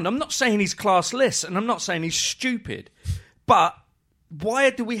middle ground. I'm not saying he's classless, and I'm not saying he's stupid, but why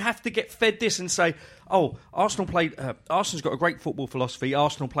do we have to get fed this and say, oh, Arsenal's got a great football philosophy,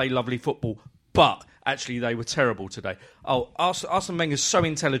 Arsenal play lovely football, but actually they were terrible today. Oh, Arsene Wenger's so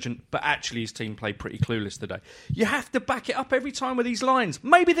intelligent, but actually his team played pretty clueless today. You have to back it up every time with these lines.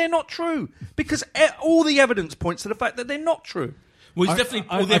 Maybe they're not true, because all the evidence points to the fact that they're not true. Well, it's definitely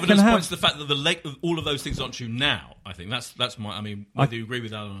all the evidence points to the fact that all of those things aren't true now. I think that's my. I mean, whether you agree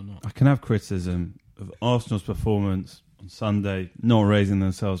with that or not, I can have criticism of Arsenal's performance on Sunday, not raising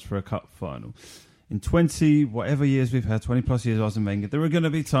themselves for a cup final. In 20 whatever years we've had, 20 plus years of Arsene Wenger, there are going to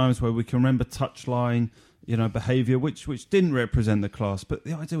be times where we can remember touchline, behaviour which didn't represent the class. But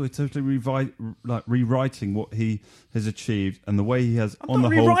the idea of totally rewriting what he has achieved and the way he has, on the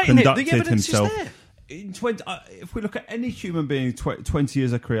whole, conducted himself. If we look at any human being 20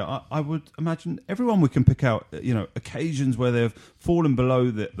 years of career, I would imagine everyone we can pick out, occasions where they've fallen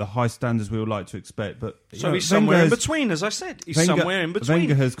below the high standards we would like to expect. But so he's somewhere in between, as I said. He's somewhere in between.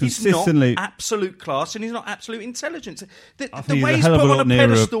 Wenger has consistently, he's not absolute class and he's not absolute intelligence. I think he's a hell of a lot nearer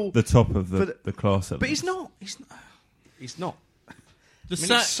the top of the class. But he's not. He's not.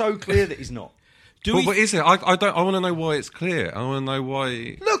 It's so clear that he's not. What is it? I want to know why it's clear. I want to know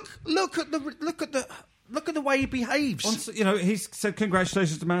why. Look at the way he behaves. He's said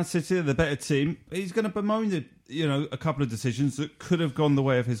congratulations to Man City, the better team. He's going to bemoan a couple of decisions that could have gone the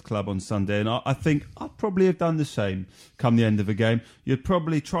way of his club on Sunday, and I think I'd probably have done the same. Come the end of the game, you'd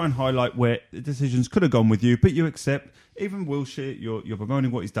probably try and highlight where the decisions could have gone with you, but you accept. Even Wilshere, you're bemoaning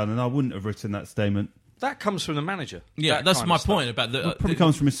what he's done, and I wouldn't have written that statement. That comes from the manager. Yeah, that's my point about the. It probably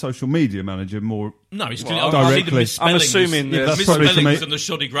comes from his social media manager more. No, he's directly. I'm assuming the misspellings and the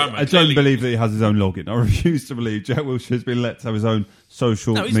shoddy grammar. I don't believe that he has his own login. I refuse to believe Jack Wilshere has been let to have his own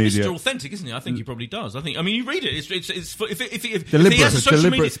social media. No, he's Mr. Authentic, isn't he? I think he probably does. I mean, you read it. If deliberate, he has a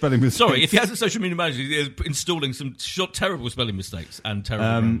social media spelling mistake. Sorry, if he has a social media manager, he is installing some terrible spelling mistakes and terrible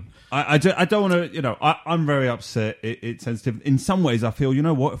grammar. I don't want to, I'm very upset. It's sensitive. In some ways, I feel,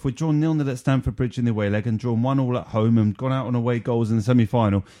 what, if we're drawn 0-0 at Stamford Bridge in the away leg and drawn 1-1 at home and gone out on away goals in the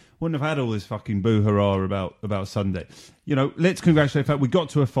semi-final, wouldn't have had all this fucking boo-hurrah about Sunday. You know, let's congratulate the fact we got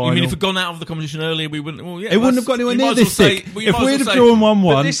to a final. You mean if we'd gone out of the competition earlier, we wouldn't... Well, yeah, it wouldn't have got anywhere near this sick. If we'd have drawn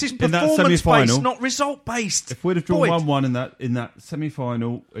 1-1 this is in that semi-final... not result-based. If we'd have drawn 1-1 in that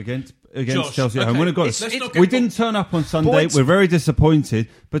semi-final against Josh, Chelsea at home, we didn't turn up on Sunday. Points. We're very disappointed.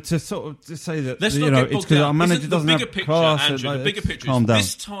 But to sort of to say that, it's because our manager doesn't have class. Andrew, the bigger picture calm is down.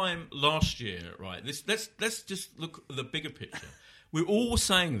 This time last year, right? Let's just look at the bigger picture. We're all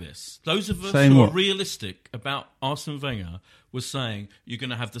saying this. Those of us who are realistic about Arsene Wenger were saying you're going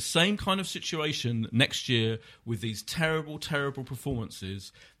to have the same kind of situation next year with these terrible, terrible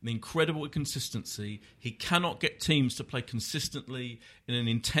performances, the incredible inconsistency. He cannot get teams to play consistently in an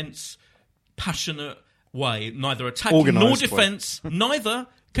intense, passionate way, neither attacking nor defence. Neither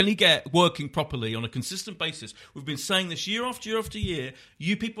can he get working properly on a consistent basis. We've been saying this year after year after year.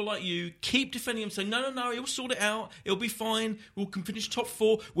 You people like you keep defending him, saying, no, he'll sort it out. It'll be fine. We can finish top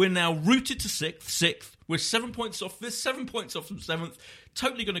 4. We're now rooted to sixth. We're 7 points off. There's 7 points off from 7th.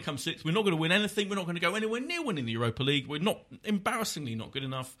 Totally going to come 6th. We're not going to win anything. We're not going to go anywhere near winning the Europa League. We're not, embarrassingly not good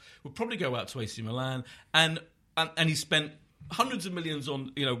enough. We'll probably go out to AC Milan. And he spent hundreds of millions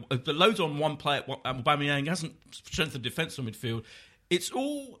on, the loads on one player. Aubameyang hasn't strengthened defence on midfield. It's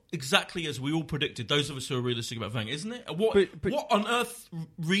all exactly as we all predicted, those of us who are realistic about Wenger, isn't it? What on earth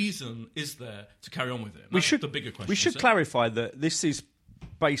reason is there to carry on with it? That's the bigger question. We should clarify that this is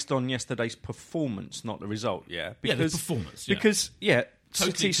based on yesterday's performance, not the result, yeah? The performance, yeah. Because,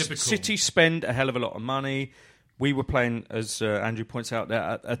 totally City spend a hell of a lot of money. We were playing, as Andrew points out,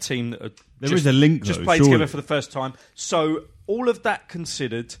 a team that is a link, just played together for the first time. So all of that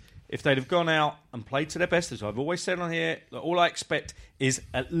considered... If they'd have gone out and played to their best, as I've always said on here, all I expect is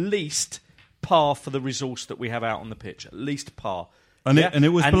at least par for the resource that we have out on the pitch. At least par. And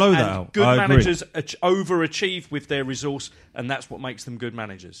it was below that. Good managers overachieve with their resource, and that's what makes them good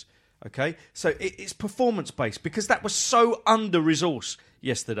managers. Okay? So it's performance-based, because that was so under-resourced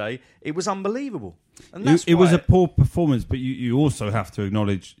yesterday. It was unbelievable. And that's it was a poor performance, but you also have to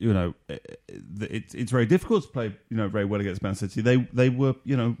acknowledge, it's very difficult to play, very well against Man City. They were,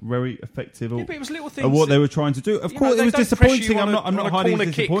 very effective but it was little things at what they were trying to do. Of course, it was disappointing. I'm not hiding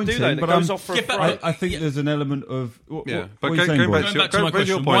it's disappointing, but I think there's an element of. But going back to my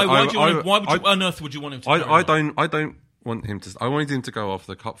question, why on earth would you want him to? I don't want him to. I wanted him to go off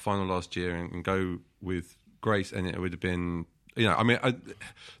the cup final last year and go with grace, and it would have been.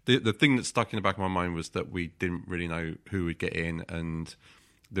 The thing that stuck in the back of my mind was that we didn't really know who would get in, and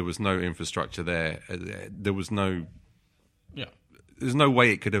there was no infrastructure there. There was no, there's no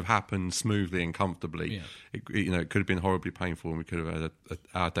way it could have happened smoothly and comfortably. Yeah. It could have been horribly painful, and we could have had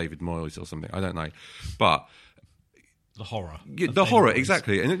our David Moyes or something. I don't know, but the horror,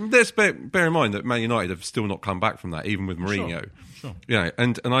 exactly. And let's bear in mind that Man United have still not come back from that, even with Mourinho. Sure.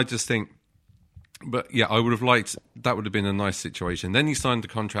 And I just think. But I would have liked, that would have been a nice situation. Then he signed the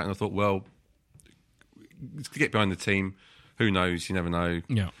contract, and I thought, well, to get behind the team, who knows? You never know.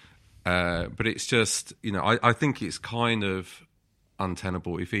 Yeah. But it's just, I think it's kind of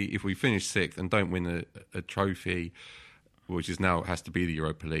untenable if we finish 6th and don't win a trophy, which is now has to be the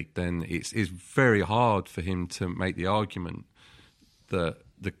Europa League. Then it's very hard for him to make the argument that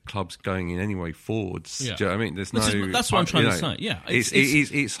the club's going in any way forwards. Yeah. Do you know what I mean? That's what I'm trying to say. Yeah,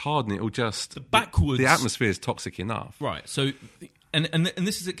 it's hard, and it'll just the atmosphere is toxic enough. Right. So, and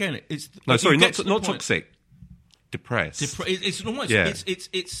this is again, it's not toxic. Depressed. It's almost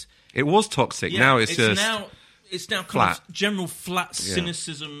it's. It was toxic. Yeah, now it's just now flat. Kind of general flat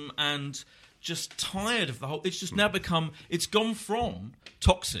cynicism and just tired of the whole. It's just now become. It's gone from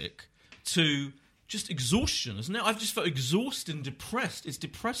toxic to just exhaustion, isn't it? I've just felt exhausted and depressed. It's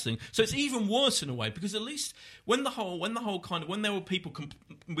depressing. So it's even worse in a way, because at least when there were people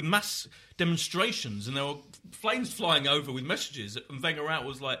with mass demonstrations and there were flames flying over with messages and Wenger out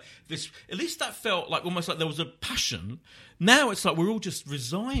was like this, at least that felt like almost like there was a passion. Now it's like we're all just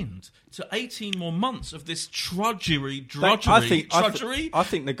resigned to 18 more months of this drudgery. I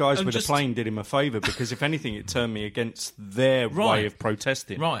think the guys with the plane did him a favour, because if anything, it turned me against their way of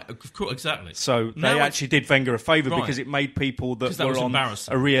protesting. Right, of course, exactly. So they actually did Wenger a favour, because it made people that were on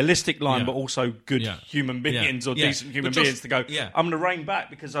a realistic line, but also good human beings or decent human beings to go, I'm going to rein back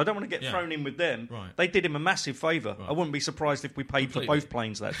because I don't want to get thrown in with them. Right. They did him a massive favour. Right. I wouldn't be surprised if we paid for both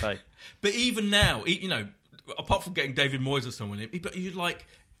planes that day. But even now, apart from getting David Moyes or someone in, but you're like,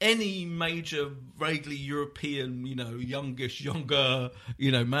 any major, vaguely European, younger,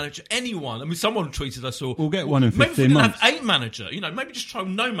 manager, anyone. I mean, someone tweeted, I saw. We'll get one in 15 months. Maybe if we months. have 8 manager, maybe just try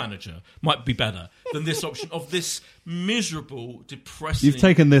no manager might be better than this option of this miserable, depressing. You've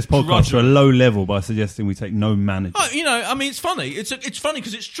taken this podcast to a low level by suggesting we take no manager. It's funny. It's funny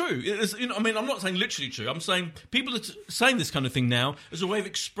because it's true. I'm not saying literally true. I'm saying people are saying this kind of thing now as a way of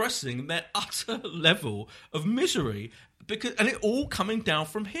expressing their utter level of misery. And it all coming down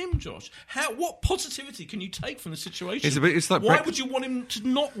from him, Josh. What positivity can you take from the situation? It's like why would you want him to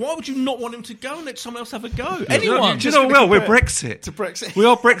not? Why would you not want him to go and let someone else have a go? Anyone? Do you know we're Brexit. To Brexit. We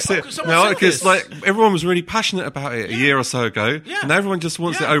are Brexit now because everyone was really passionate about it a year or so ago, and everyone just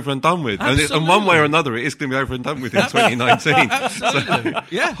wants it over and done with. And one way or another, it is going to be over and done with in 2019. Absolutely.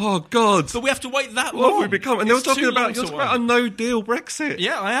 Yeah. Oh God. But we have to wait that long. What have we become? And they were talking about a no-deal Brexit.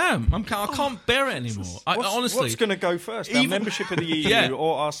 Yeah, I am. I can't bear it anymore. Honestly, what's going to go first? Our membership of the EU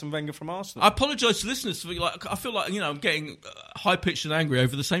or Arsene Wenger from Arsenal? I apologise to listeners for I feel like I'm getting high pitched and angry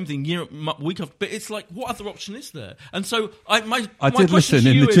over the same thing week after. But it's like, what other option is there? And so I did listen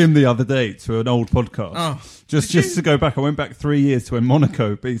in the gym the other day to an old podcast. Just to go back, I went back 3 years to when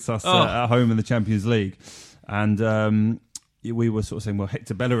Monaco beat us at home in the Champions League, and we were sort of saying, well,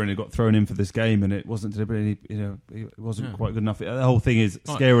 Hector Bellerin had got thrown in for this game, and it wasn't deliberately, it wasn't quite good enough. The whole thing is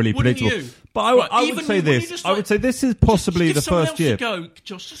scarily predictable. But I would say this. I would say this is possibly the first year. Go,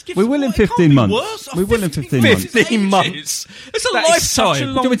 Josh, just give we will in 15 months. We will in 15 months. 15 months. It's a lifetime. Do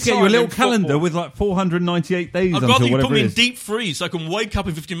you want me to get you a little calendar with like 498 days I'd until rather you whatever put me it in is? deep freeze so I can wake up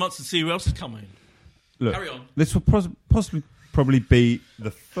in 15 months and see who else is coming. Look, carry on. This will possibly be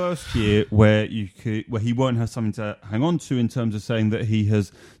the first year where he won't have something to hang on to in terms of saying that he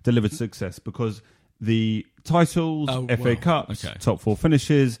has delivered success, because the titles, FA Cups, top 4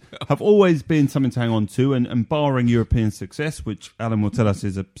 finishes have always been something to hang on to, and barring European success, which Alan will tell us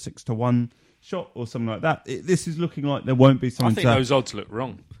is a 6-1 shot or something like that, this is looking like there won't be something. I think those odds look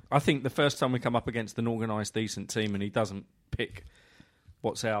wrong. I think the first time we come up against an organised, decent team and he doesn't pick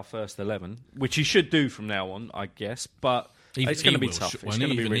what's our first 11, which he should do from now on, I guess, but it's going to be tough. It's going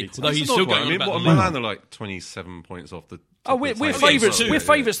to be really tough. He's still going on. Milan are like 27 points off the. We're favourites. We're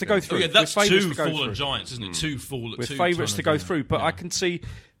favourites to go through. Yeah, that's 2 fallen giants, isn't it? We're favourites to go through, but I can see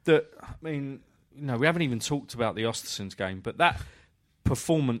that. I mean, we haven't even talked about the Östersunds game, but that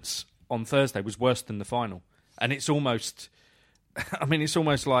performance on Thursday was worse than the final, and it's almost. I mean, it's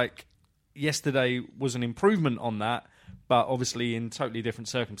almost like yesterday was an improvement on that, but obviously in totally different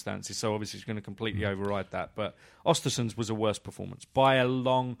circumstances. So obviously it's going to completely override that. But Östersunds was a worse performance by a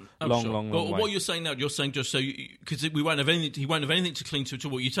long way. What you're saying now, you're saying just so because we won't have anything. He won't have anything to cling to.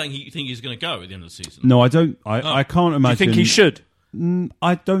 What you're saying? You think he's going to go at the end of the season? No, I don't. I can't imagine. Do you think he should?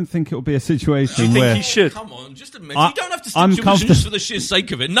 I don't think it will be a situation you think where he should. Come on, just admit. You don't have to stick to it just for the sheer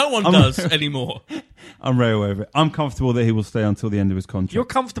sake of it. No one does anymore. I'm very aware of it. I'm comfortable that he will stay until the end of his contract. You're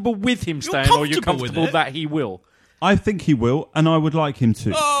comfortable with him staying, or you're comfortable that he will? I think he will, and I would like him to.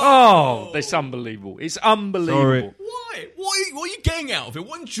 That's unbelievable. It's unbelievable. Sorry. Why? What are you getting out of it?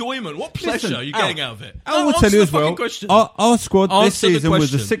 What enjoyment? What pleasure are you getting out of it? I will tell you as well, our squad this season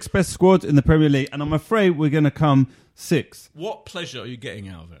was the 6th best squad in the Premier League, and I'm afraid we're going to come 6th. What pleasure are you getting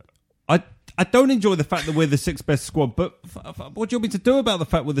out of it? I don't enjoy the fact that we're the 6th best squad, but what do you want me to do about the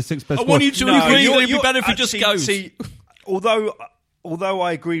fact we're the 6th best squad? I want you to agree that it would be better if he just goes. See, although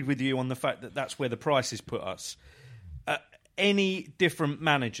I agreed with you on the fact that that's where the prices put us, any different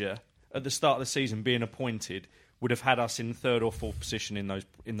manager at the start of the season being appointed would have had us in 3rd or 4th position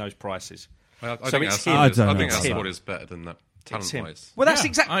in those prices. I think our squad is better than that. Talent-wise. Well, that's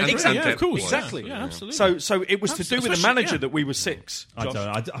exactly. Yeah, of course. Exactly. Yeah, absolutely. So it was to do with the manager that we were 6.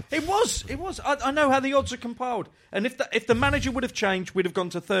 It was. I know how the odds are compiled, and if the manager would have changed, we'd have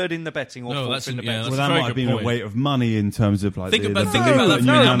gone to 3rd in the betting or 4th in the betting. Well, that might have been a weight of money in terms of like. Think about that.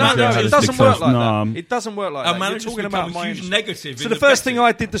 No, it doesn't work like that. It doesn't work like that. You're talking about a huge negative. So the first thing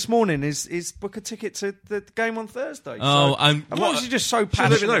I did this morning is book a ticket to the game on Thursday. I'm obviously just so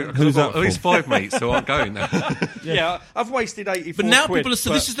passionate. Who's at least 5 mates who aren't going now. Yeah, I've wasted 84 But now quid, people are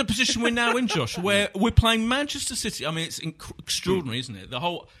saying this is the position we're now in, Josh, where we're playing Manchester City. I mean, it's extraordinary, isn't it? The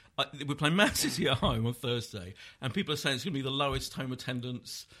whole we're playing Man City at home on Thursday, and people are saying it's going to be the lowest home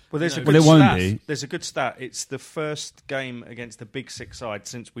attendance. Well, there's a good stat. It's the first game against a Big 6 side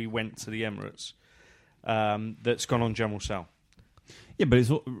since we went to the Emirates that's gone on general sale. Yeah, but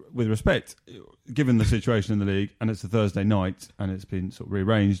it's with respect, given the situation in the league, and it's a Thursday night, and it's been sort of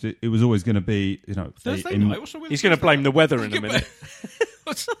rearranged. It was always going to be, Thursday night. He's going to blame the weather in a minute.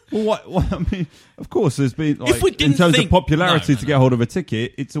 Well, what? I mean, of course, there's been in terms of popularity to get hold of a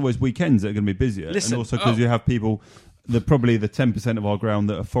ticket. It's always weekends that are going to be busier, and also because you have people probably the 10% of our ground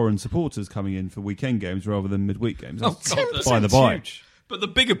that are foreign supporters coming in for weekend games rather than midweek games. That's by the by. Huge. But the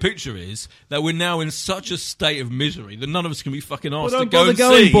bigger picture is that we're now in such a state of misery that none of us can be fucking asked to go and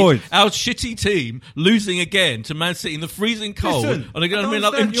see our shitty team losing again to Man City in the freezing cold. Listen, and they're going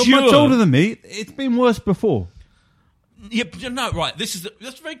to endure. You're much older than me. It's been worse before. Yeah, no, right. That's a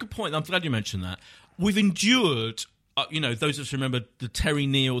very good point. I'm glad you mentioned that. We've endured, those of us who remember the Terry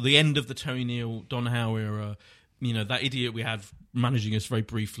Neal, the end of the Terry Neal, Don Howe era. That idiot we had managing us very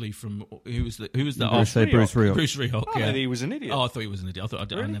briefly from who was that? Bruce Rioch. Bruce Rioch. Oh, maybe he was an idiot. Oh, I thought he was an idiot. I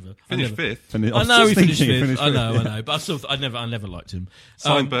never finished fifth. I know he finished fifth. I know. But I never liked him.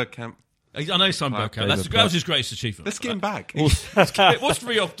 Simon Bergkamp. I know Simon Bergkamp. That was his greatest achievement. Let's get him back. What's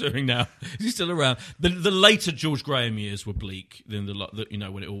Rioch doing now? Is he still around? The later George Graham years were bleak. Then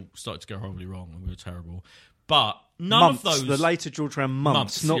when it all started to go horribly wrong and we were terrible. But none of those... The later George Graham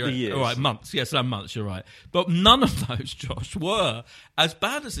months, not the years. All right, months. Yes, months, you're right. But none of those, Josh, were as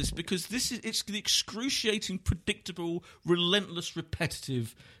bad as this because it's the excruciating, predictable, relentless,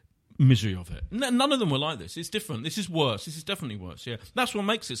 repetitive misery of it. None of them were like this. It's different. This is worse. This is definitely worse, yeah. That's what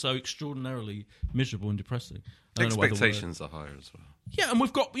makes it so extraordinarily miserable and depressing. Expectations are higher as well. Yeah, and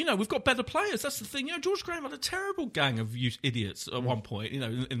we've got better players. That's the thing. George Graham had a terrible gang of idiots at one point.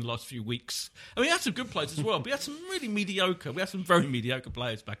 In the last few weeks. I mean, he had some good players as well, but he had some really mediocre. We had some very mediocre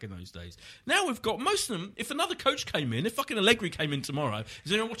players back in those days. Now we've got most of them. If another coach came in, if fucking Allegri came in tomorrow,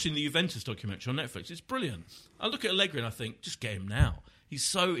 is anyone watching the Juventus documentary on Netflix? It's brilliant. I look at Allegri and I think, just get him now. He's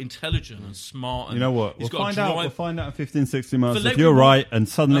so intelligent and smart. And you know what? We'll find out in 15, 16 months if you're right, and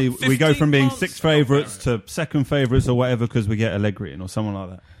suddenly we go from being sixth favourites to second favourites or whatever because we get Allegri in or someone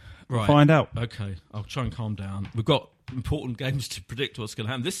like that. Right. Find out. Okay, I'll try and calm down. We've got important games to predict what's going to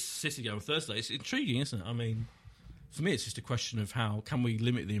happen. This City game on Thursday, it's intriguing, isn't it? I mean, for me, it's just a question of how can we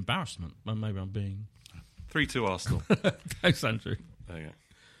limit the embarrassment. Well, maybe I'm being 3-2 Arsenal. Thanks, Andrew. There you go.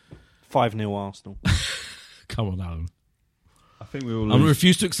 5-0 Arsenal. Come on, Alan. I think we will. I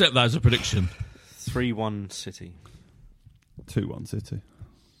refuse to accept that as a prediction. 3-1 City. 2-1 City.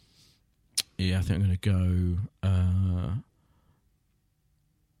 Yeah, I think I'm going to go. I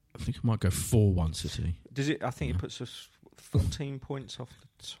think I might go 4-1 City. Does it? I think it puts us 14 points off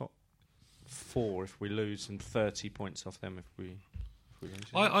the top 4 if we lose, and 30 points off them if we lose.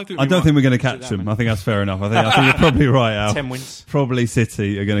 I don't think we're going to catch them. I think that's fair enough. I think you're probably right, Al. 10 wins. Probably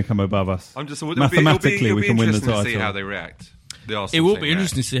City are going to come above us. Mathematically, we can win the title. It'll be interesting to see how they react. It will be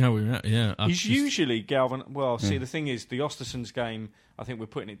interesting to see how we react. Yeah, he's usually Galvin. Well, see, the thing is, the Östersunds game. I think we're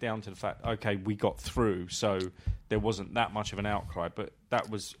putting it down to the fact, okay, we got through, so there wasn't that much of an outcry, but that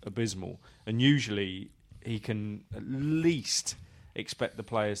was abysmal. And usually, he can at least expect the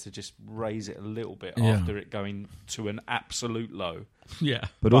players to just raise it a little bit after it going to an absolute low. Yeah,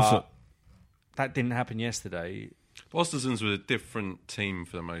 but also that didn't happen yesterday. Östersunds were a different team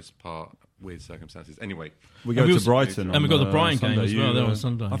for the most part. Weird circumstances. Anyway, we go to Brighton, and we got the Brighton game as well. There on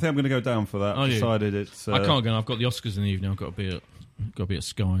Sunday. I think I'm going to go down for that. I decided it's. I can't go. I've got the Oscars in the evening. I've got to be at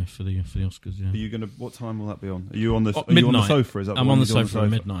Sky for the Oscars. Yeah. Are you going to? What time will that be on? Are you on the? Midnight. You on the sofa? Is that I'm on the sofa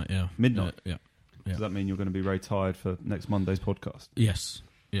at midnight. Yeah. Midnight. Yeah. Does that mean you're going to be very tired for next Monday's podcast? Yes.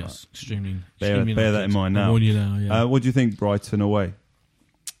 Right. Extremely. Bear that in mind now. I warn you now. Yeah. What do you think, Brighton away?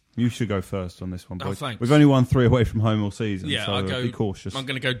 You should go first on this one, boys. Thanks. We've only won 3 away from home all season, so be cautious. I'm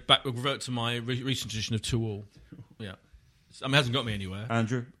going to go back, revert to my recent tradition of 2-2. Yeah. I mean, it hasn't got me anywhere.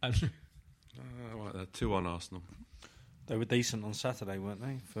 Andrew? 2-1 Arsenal. They were decent on Saturday, weren't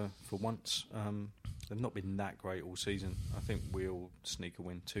they, for once? They've not been that great all season. I think we'll sneak a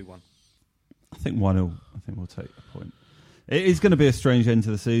win, 2-1. I think 1-0. I think we'll take a point. It is going to be a strange end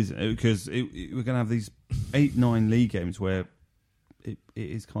to the season because we're going to have these 8-9 league games where it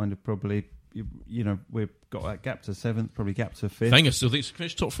is kind of probably, we've got that gap to 7th, probably gap to 5th. Wenger still thinks to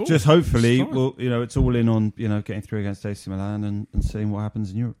finish top 4. Just hopefully, it's all in on getting through against AC Milan and seeing what happens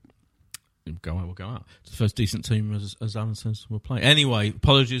in Europe. We'll go out. It's the first decent team, as Alan says, we'll play. Anyway,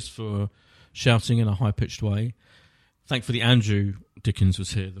 apologies for shouting in a high-pitched way. Thankfully, Andrew Dickens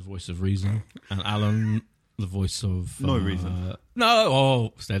was here, the voice of reason, and Alan, the voice of... No reason.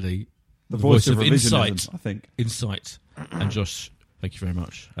 Steady. The voice of insight. I think. Insight. And Josh... Thank you very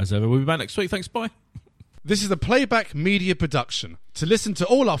much. As ever, we'll be back next week. Thanks, bye. This is a Playback Media production. To listen to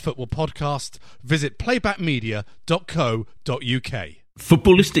all our football podcasts, visit playbackmedia.co.uk.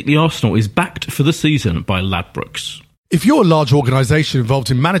 Footballistically Arsenal is backed for the season by Ladbrokes. If you're a large organisation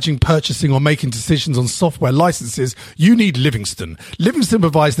involved in managing, purchasing or making decisions on software licenses, you need Livingston. Livingston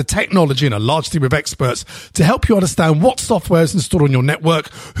provides the technology and a large team of experts to help you understand what software is installed on your network,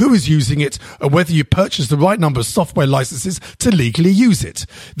 who is using it, and whether you purchase the right number of software licenses to legally use it.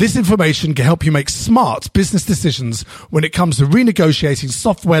 This information can help you make smart business decisions when it comes to renegotiating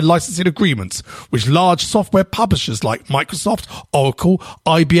software licensing agreements with large software publishers like Microsoft, Oracle,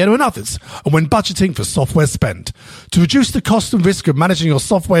 IBM and others, and when budgeting for software spend. To reduce the cost and risk of managing your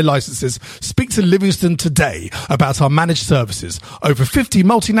software licenses, speak to Livingston today about our managed services. Over 50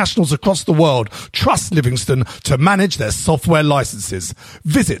 multinationals across the world trust Livingston to manage their software licenses.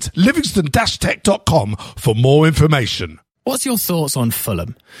 Visit livingston-tech.com for more information. What's your thoughts on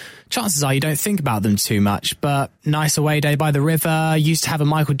Fulham? Chances are you don't think about them too much, but nice away day by the river, used to have a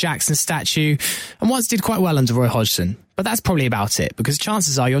Michael Jackson statue, and once did quite well under Roy Hodgson. But that's probably about it, because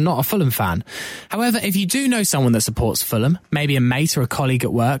chances are you're not a Fulham fan. However, if you do know someone that supports Fulham, maybe a mate or a colleague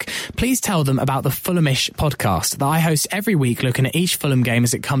at work, please tell them about the Fulhamish podcast that I host every week, looking at each Fulham game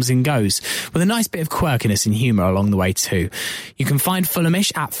as it comes and goes, with a nice bit of quirkiness and humour along the way too. You can find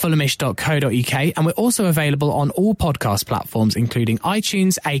Fulhamish at fulhamish.co.uk, and we're also available on all podcast platforms, including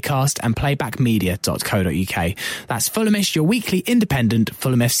iTunes, Acast and playbackmedia.co.uk. That's Fulhamish, your weekly independent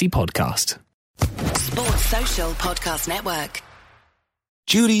Fulham FC podcast. Sports Social Podcast Network.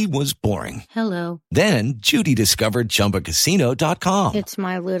 Judy was boring. Hello. Then Judy discovered ChumbaCasino.com. It's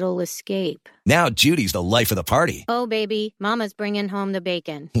my little escape. Now Judy's the life of the party. Oh, baby, mama's bringing home the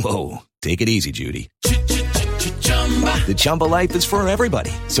bacon. Whoa, take it easy, Judy. The Chumba life is for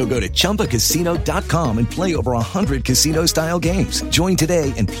everybody. So go to ChumbaCasino.com and play over 100 casino-style games. Join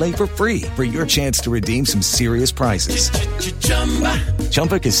today and play for free for your chance to redeem some serious prizes.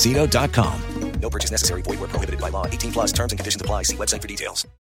 ChumbaCasino.com. No purchase necessary. Void where prohibited by law. 18+ terms and conditions apply. See website for details.